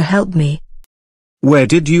able to help me. Where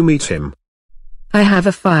did you meet him? I have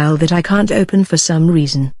a file that I can't open for some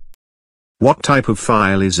reason. What type of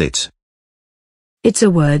file is it? It's a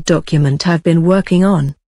Word document I've been working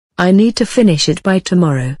on. I need to finish it by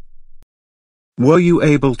tomorrow. Were you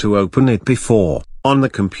able to open it before, on the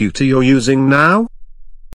computer you're using now?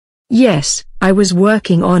 Yes, I was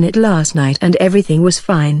working on it last night and everything was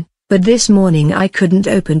fine, but this morning I couldn't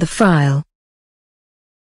open the file.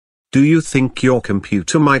 Do you think your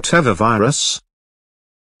computer might have a virus?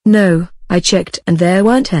 No, I checked and there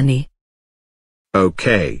weren't any.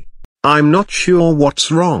 Okay. I'm not sure what's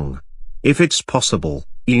wrong. If it's possible,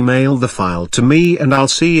 email the file to me and I'll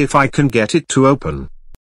see if I can get it to open.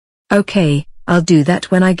 Okay, I'll do that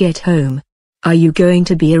when I get home. Are you going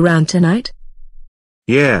to be around tonight?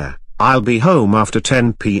 Yeah, I'll be home after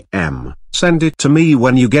 10 p.m. Send it to me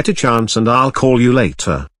when you get a chance and I'll call you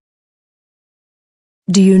later.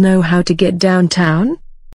 Do you know how to get downtown?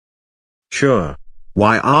 Sure.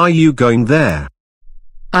 Why are you going there?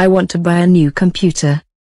 I want to buy a new computer.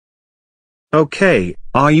 Okay,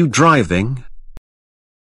 are you driving?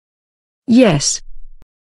 Yes.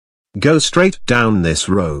 Go straight down this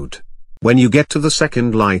road. When you get to the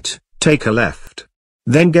second light, take a left.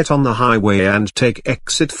 Then get on the highway and take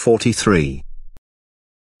exit 43.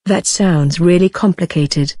 That sounds really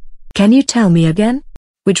complicated. Can you tell me again?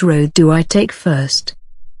 Which road do I take first?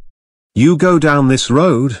 You go down this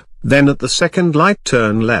road, then at the second light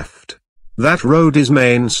turn left. That road is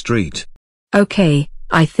Main Street. Okay,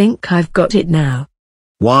 I think I've got it now.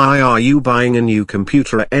 Why are you buying a new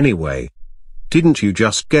computer anyway? Didn't you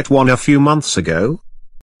just get one a few months ago?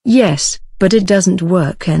 Yes, but it doesn't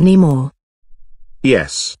work anymore.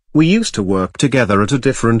 Yes, we used to work together at a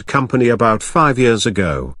different company about 5 years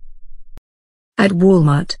ago. At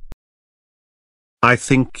Walmart. I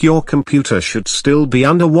think your computer should still be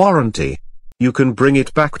under warranty. You can bring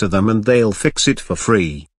it back to them and they'll fix it for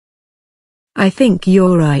free. I think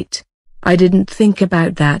you're right. I didn't think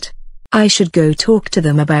about that. I should go talk to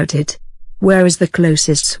them about it. Where is the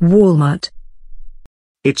closest Walmart?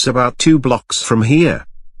 It's about 2 blocks from here.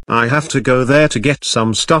 I have to go there to get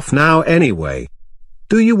some stuff now anyway.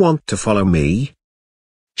 Do you want to follow me?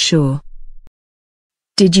 Sure.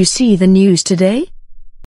 Did you see the news today?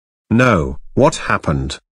 No, what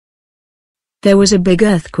happened? There was a big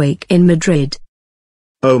earthquake in Madrid.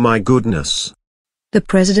 Oh my goodness. The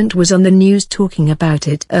president was on the news talking about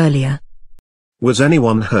it earlier. Was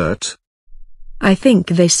anyone hurt? I think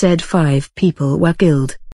they said 5 people were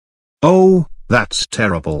killed. Oh, that's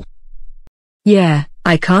terrible. Yeah,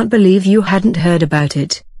 I can't believe you hadn't heard about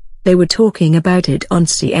it. They were talking about it on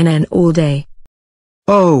CNN all day.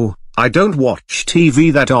 Oh, I don't watch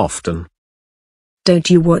TV that often. Don't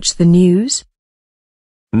you watch the news?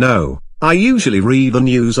 No, I usually read the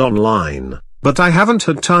news online, but I haven't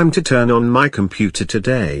had time to turn on my computer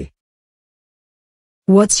today.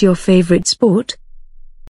 What's your favorite sport?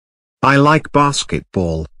 I like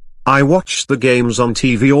basketball. I watch the games on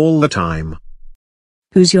TV all the time.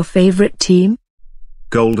 Who's your favorite team?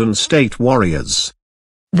 Golden State Warriors.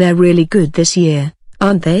 They're really good this year,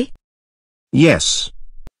 aren't they? Yes.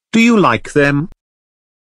 Do you like them?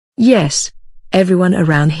 Yes. Everyone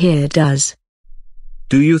around here does.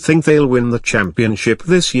 Do you think they'll win the championship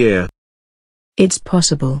this year? It's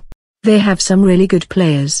possible. They have some really good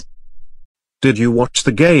players. Did you watch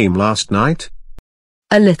the game last night?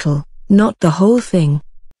 A little, not the whole thing.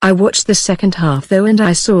 I watched the second half though, and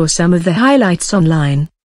I saw some of the highlights online.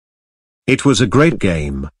 It was a great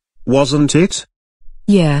game, wasn't it?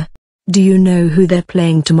 Yeah. Do you know who they're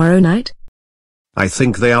playing tomorrow night? I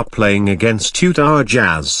think they are playing against Utah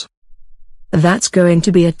Jazz. That's going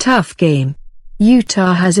to be a tough game.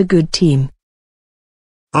 Utah has a good team.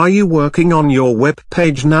 Are you working on your web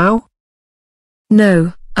page now?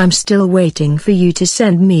 No, I'm still waiting for you to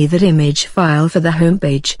send me that image file for the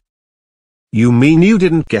homepage. You mean you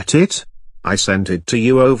didn't get it? I sent it to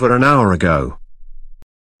you over an hour ago.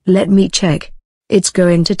 Let me check. It's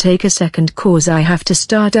going to take a second cause I have to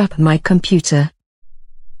start up my computer.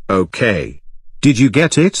 Okay. Did you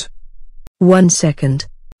get it? 1 second.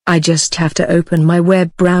 I just have to open my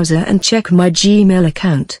web browser and check my Gmail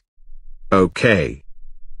account. Okay.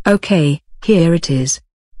 Okay, here it is.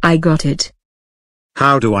 I got it.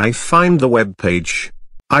 How do I find the web page?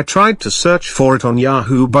 I tried to search for it on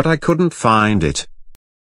Yahoo but I couldn't find it.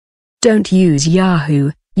 Don't use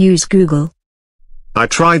Yahoo, use Google. I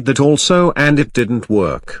tried that also and it didn't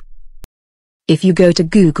work. If you go to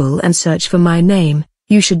Google and search for my name,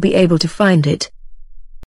 you should be able to find it.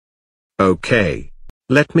 Okay.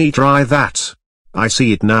 Let me try that. I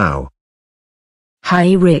see it now.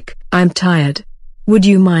 Hi Rick, I'm tired. Would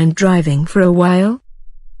you mind driving for a while?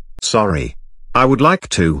 Sorry. I would like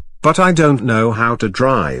to, but I don't know how to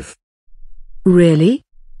drive. Really?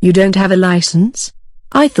 You don't have a license?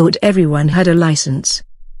 I thought everyone had a license.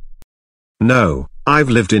 No, I've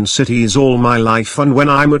lived in cities all my life and when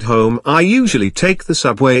I'm at home I usually take the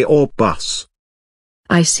subway or bus.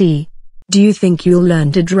 I see. Do you think you'll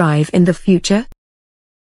learn to drive in the future?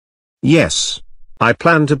 Yes. I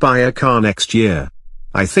plan to buy a car next year.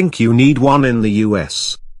 I think you need one in the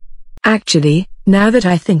US. Actually, now that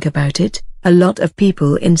I think about it, a lot of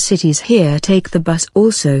people in cities here take the bus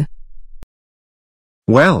also.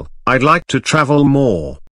 Well, I'd like to travel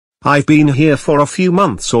more. I've been here for a few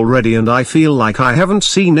months already and I feel like I haven't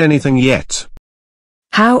seen anything yet.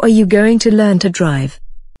 How are you going to learn to drive?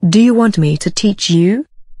 Do you want me to teach you?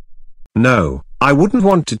 No, I wouldn't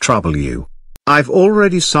want to trouble you. I've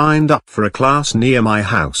already signed up for a class near my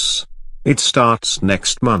house. It starts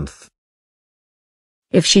next month.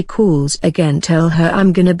 If she calls again, tell her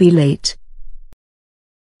I'm gonna be late.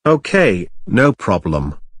 Okay, no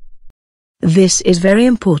problem. This is very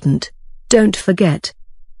important. Don't forget.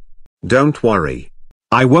 Don't worry.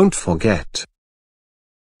 I won't forget.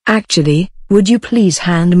 Actually, would you please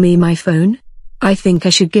hand me my phone? I think I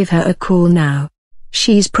should give her a call now.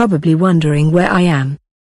 She's probably wondering where I am.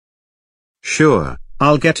 Sure,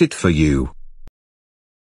 I'll get it for you.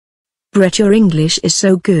 Brett, your English is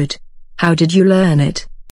so good. How did you learn it?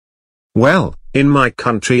 Well, in my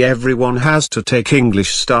country everyone has to take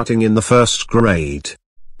English starting in the first grade.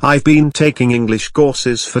 I've been taking English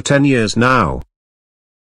courses for 10 years now.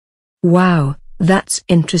 Wow, that's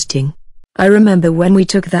interesting. I remember when we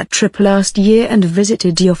took that trip last year and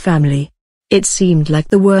visited your family. It seemed like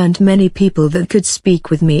there weren't many people that could speak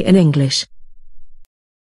with me in English.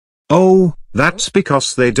 Oh, that's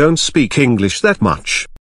because they don't speak English that much.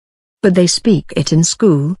 But they speak it in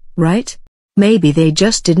school, right? Maybe they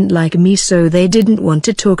just didn't like me, so they didn't want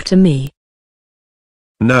to talk to me.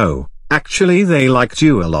 No, actually they liked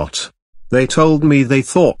you a lot. They told me they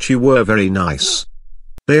thought you were very nice.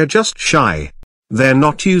 They are just shy. They're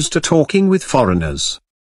not used to talking with foreigners.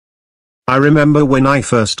 I remember when I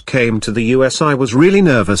first came to the US I was really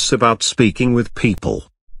nervous about speaking with people.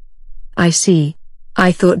 I see.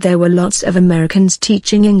 I thought there were lots of Americans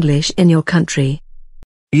teaching English in your country.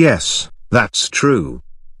 Yes, that's true.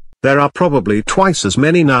 There are probably twice as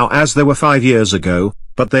many now as there were 5 years ago,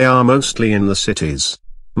 but they are mostly in the cities.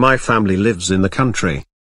 My family lives in the country.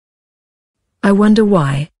 I wonder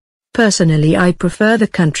why. Personally, I prefer the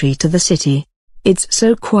country to the city. It's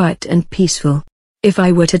so quiet and peaceful. If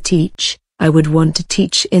I were to teach, I would want to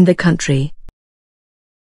teach in the country.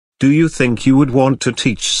 Do you think you would want to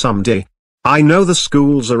teach someday? I know the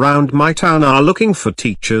schools around my town are looking for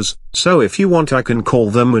teachers, so if you want I can call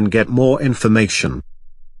them and get more information.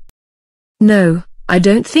 No, I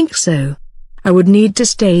don't think so. I would need to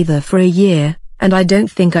stay there for a year, and I don't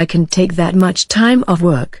think I can take that much time off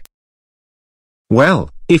work. Well,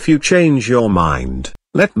 if you change your mind,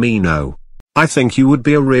 let me know. I think you would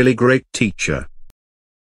be a really great teacher.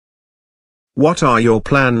 What are your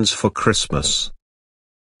plans for Christmas?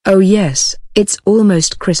 Oh yes, it's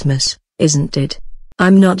almost Christmas, isn't it?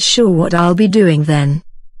 I'm not sure what I'll be doing then.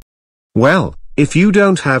 Well, if you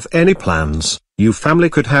don't have any plans, you family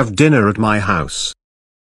could have dinner at my house.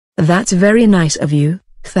 That's very nice of you,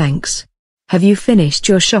 thanks. Have you finished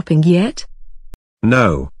your shopping yet?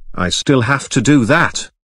 No, I still have to do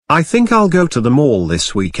that. I think I'll go to the mall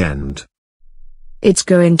this weekend. It's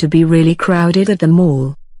going to be really crowded at the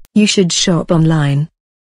mall. You should shop online.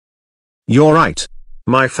 You're right.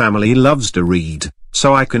 My family loves to read,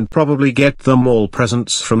 so I can probably get them all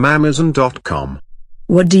presents from Amazon.com.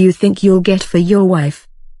 What do you think you'll get for your wife?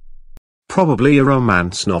 Probably a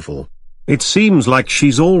romance novel. It seems like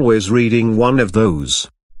she's always reading one of those.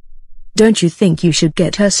 Don't you think you should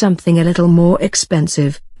get her something a little more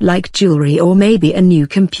expensive, like jewelry or maybe a new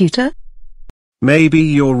computer? Maybe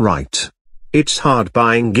you're right. It's hard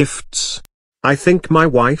buying gifts. I think my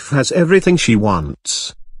wife has everything she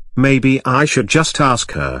wants. Maybe I should just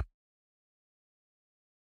ask her.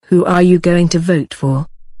 Who are you going to vote for?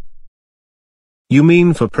 You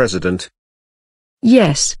mean for president?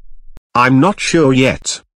 Yes. I'm not sure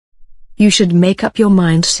yet. You should make up your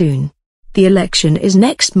mind soon. The election is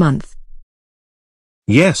next month.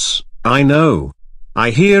 Yes, I know. I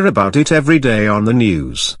hear about it every day on the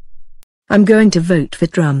news. I'm going to vote for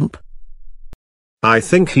Trump. I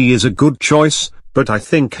think he is a good choice, but I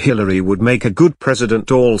think Hillary would make a good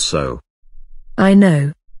president also. I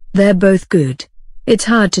know. They're both good. It's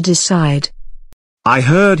hard to decide. I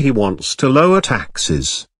heard he wants to lower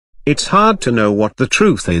taxes. It's hard to know what the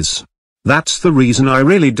truth is. That's the reason I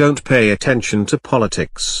really don't pay attention to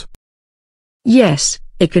politics. Yes,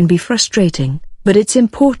 it can be frustrating, but it's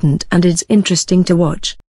important and it's interesting to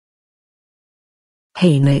watch.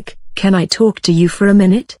 Hey Nick, can I talk to you for a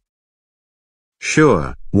minute?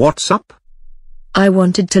 Sure, what's up? I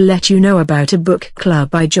wanted to let you know about a book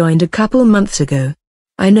club I joined a couple months ago.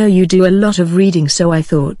 I know you do a lot of reading, so I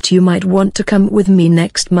thought you might want to come with me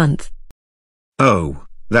next month. Oh,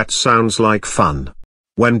 that sounds like fun.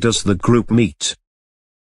 When does the group meet?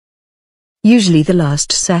 Usually the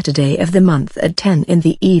last Saturday of the month at 10 in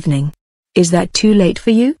the evening. Is that too late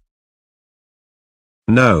for you?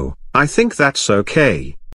 No, I think that's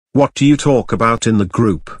okay. What do you talk about in the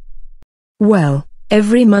group? Well,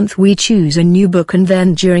 every month we choose a new book and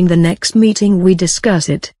then during the next meeting we discuss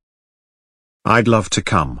it. I'd love to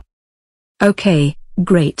come. Okay,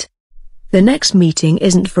 great. The next meeting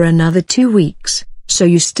isn't for another 2 weeks, so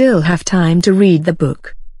you still have time to read the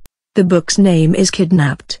book. The book's name is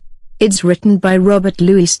Kidnapped. It's written by Robert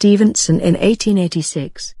Louis Stevenson in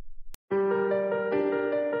 1886.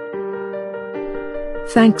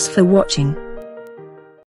 Thanks for watching.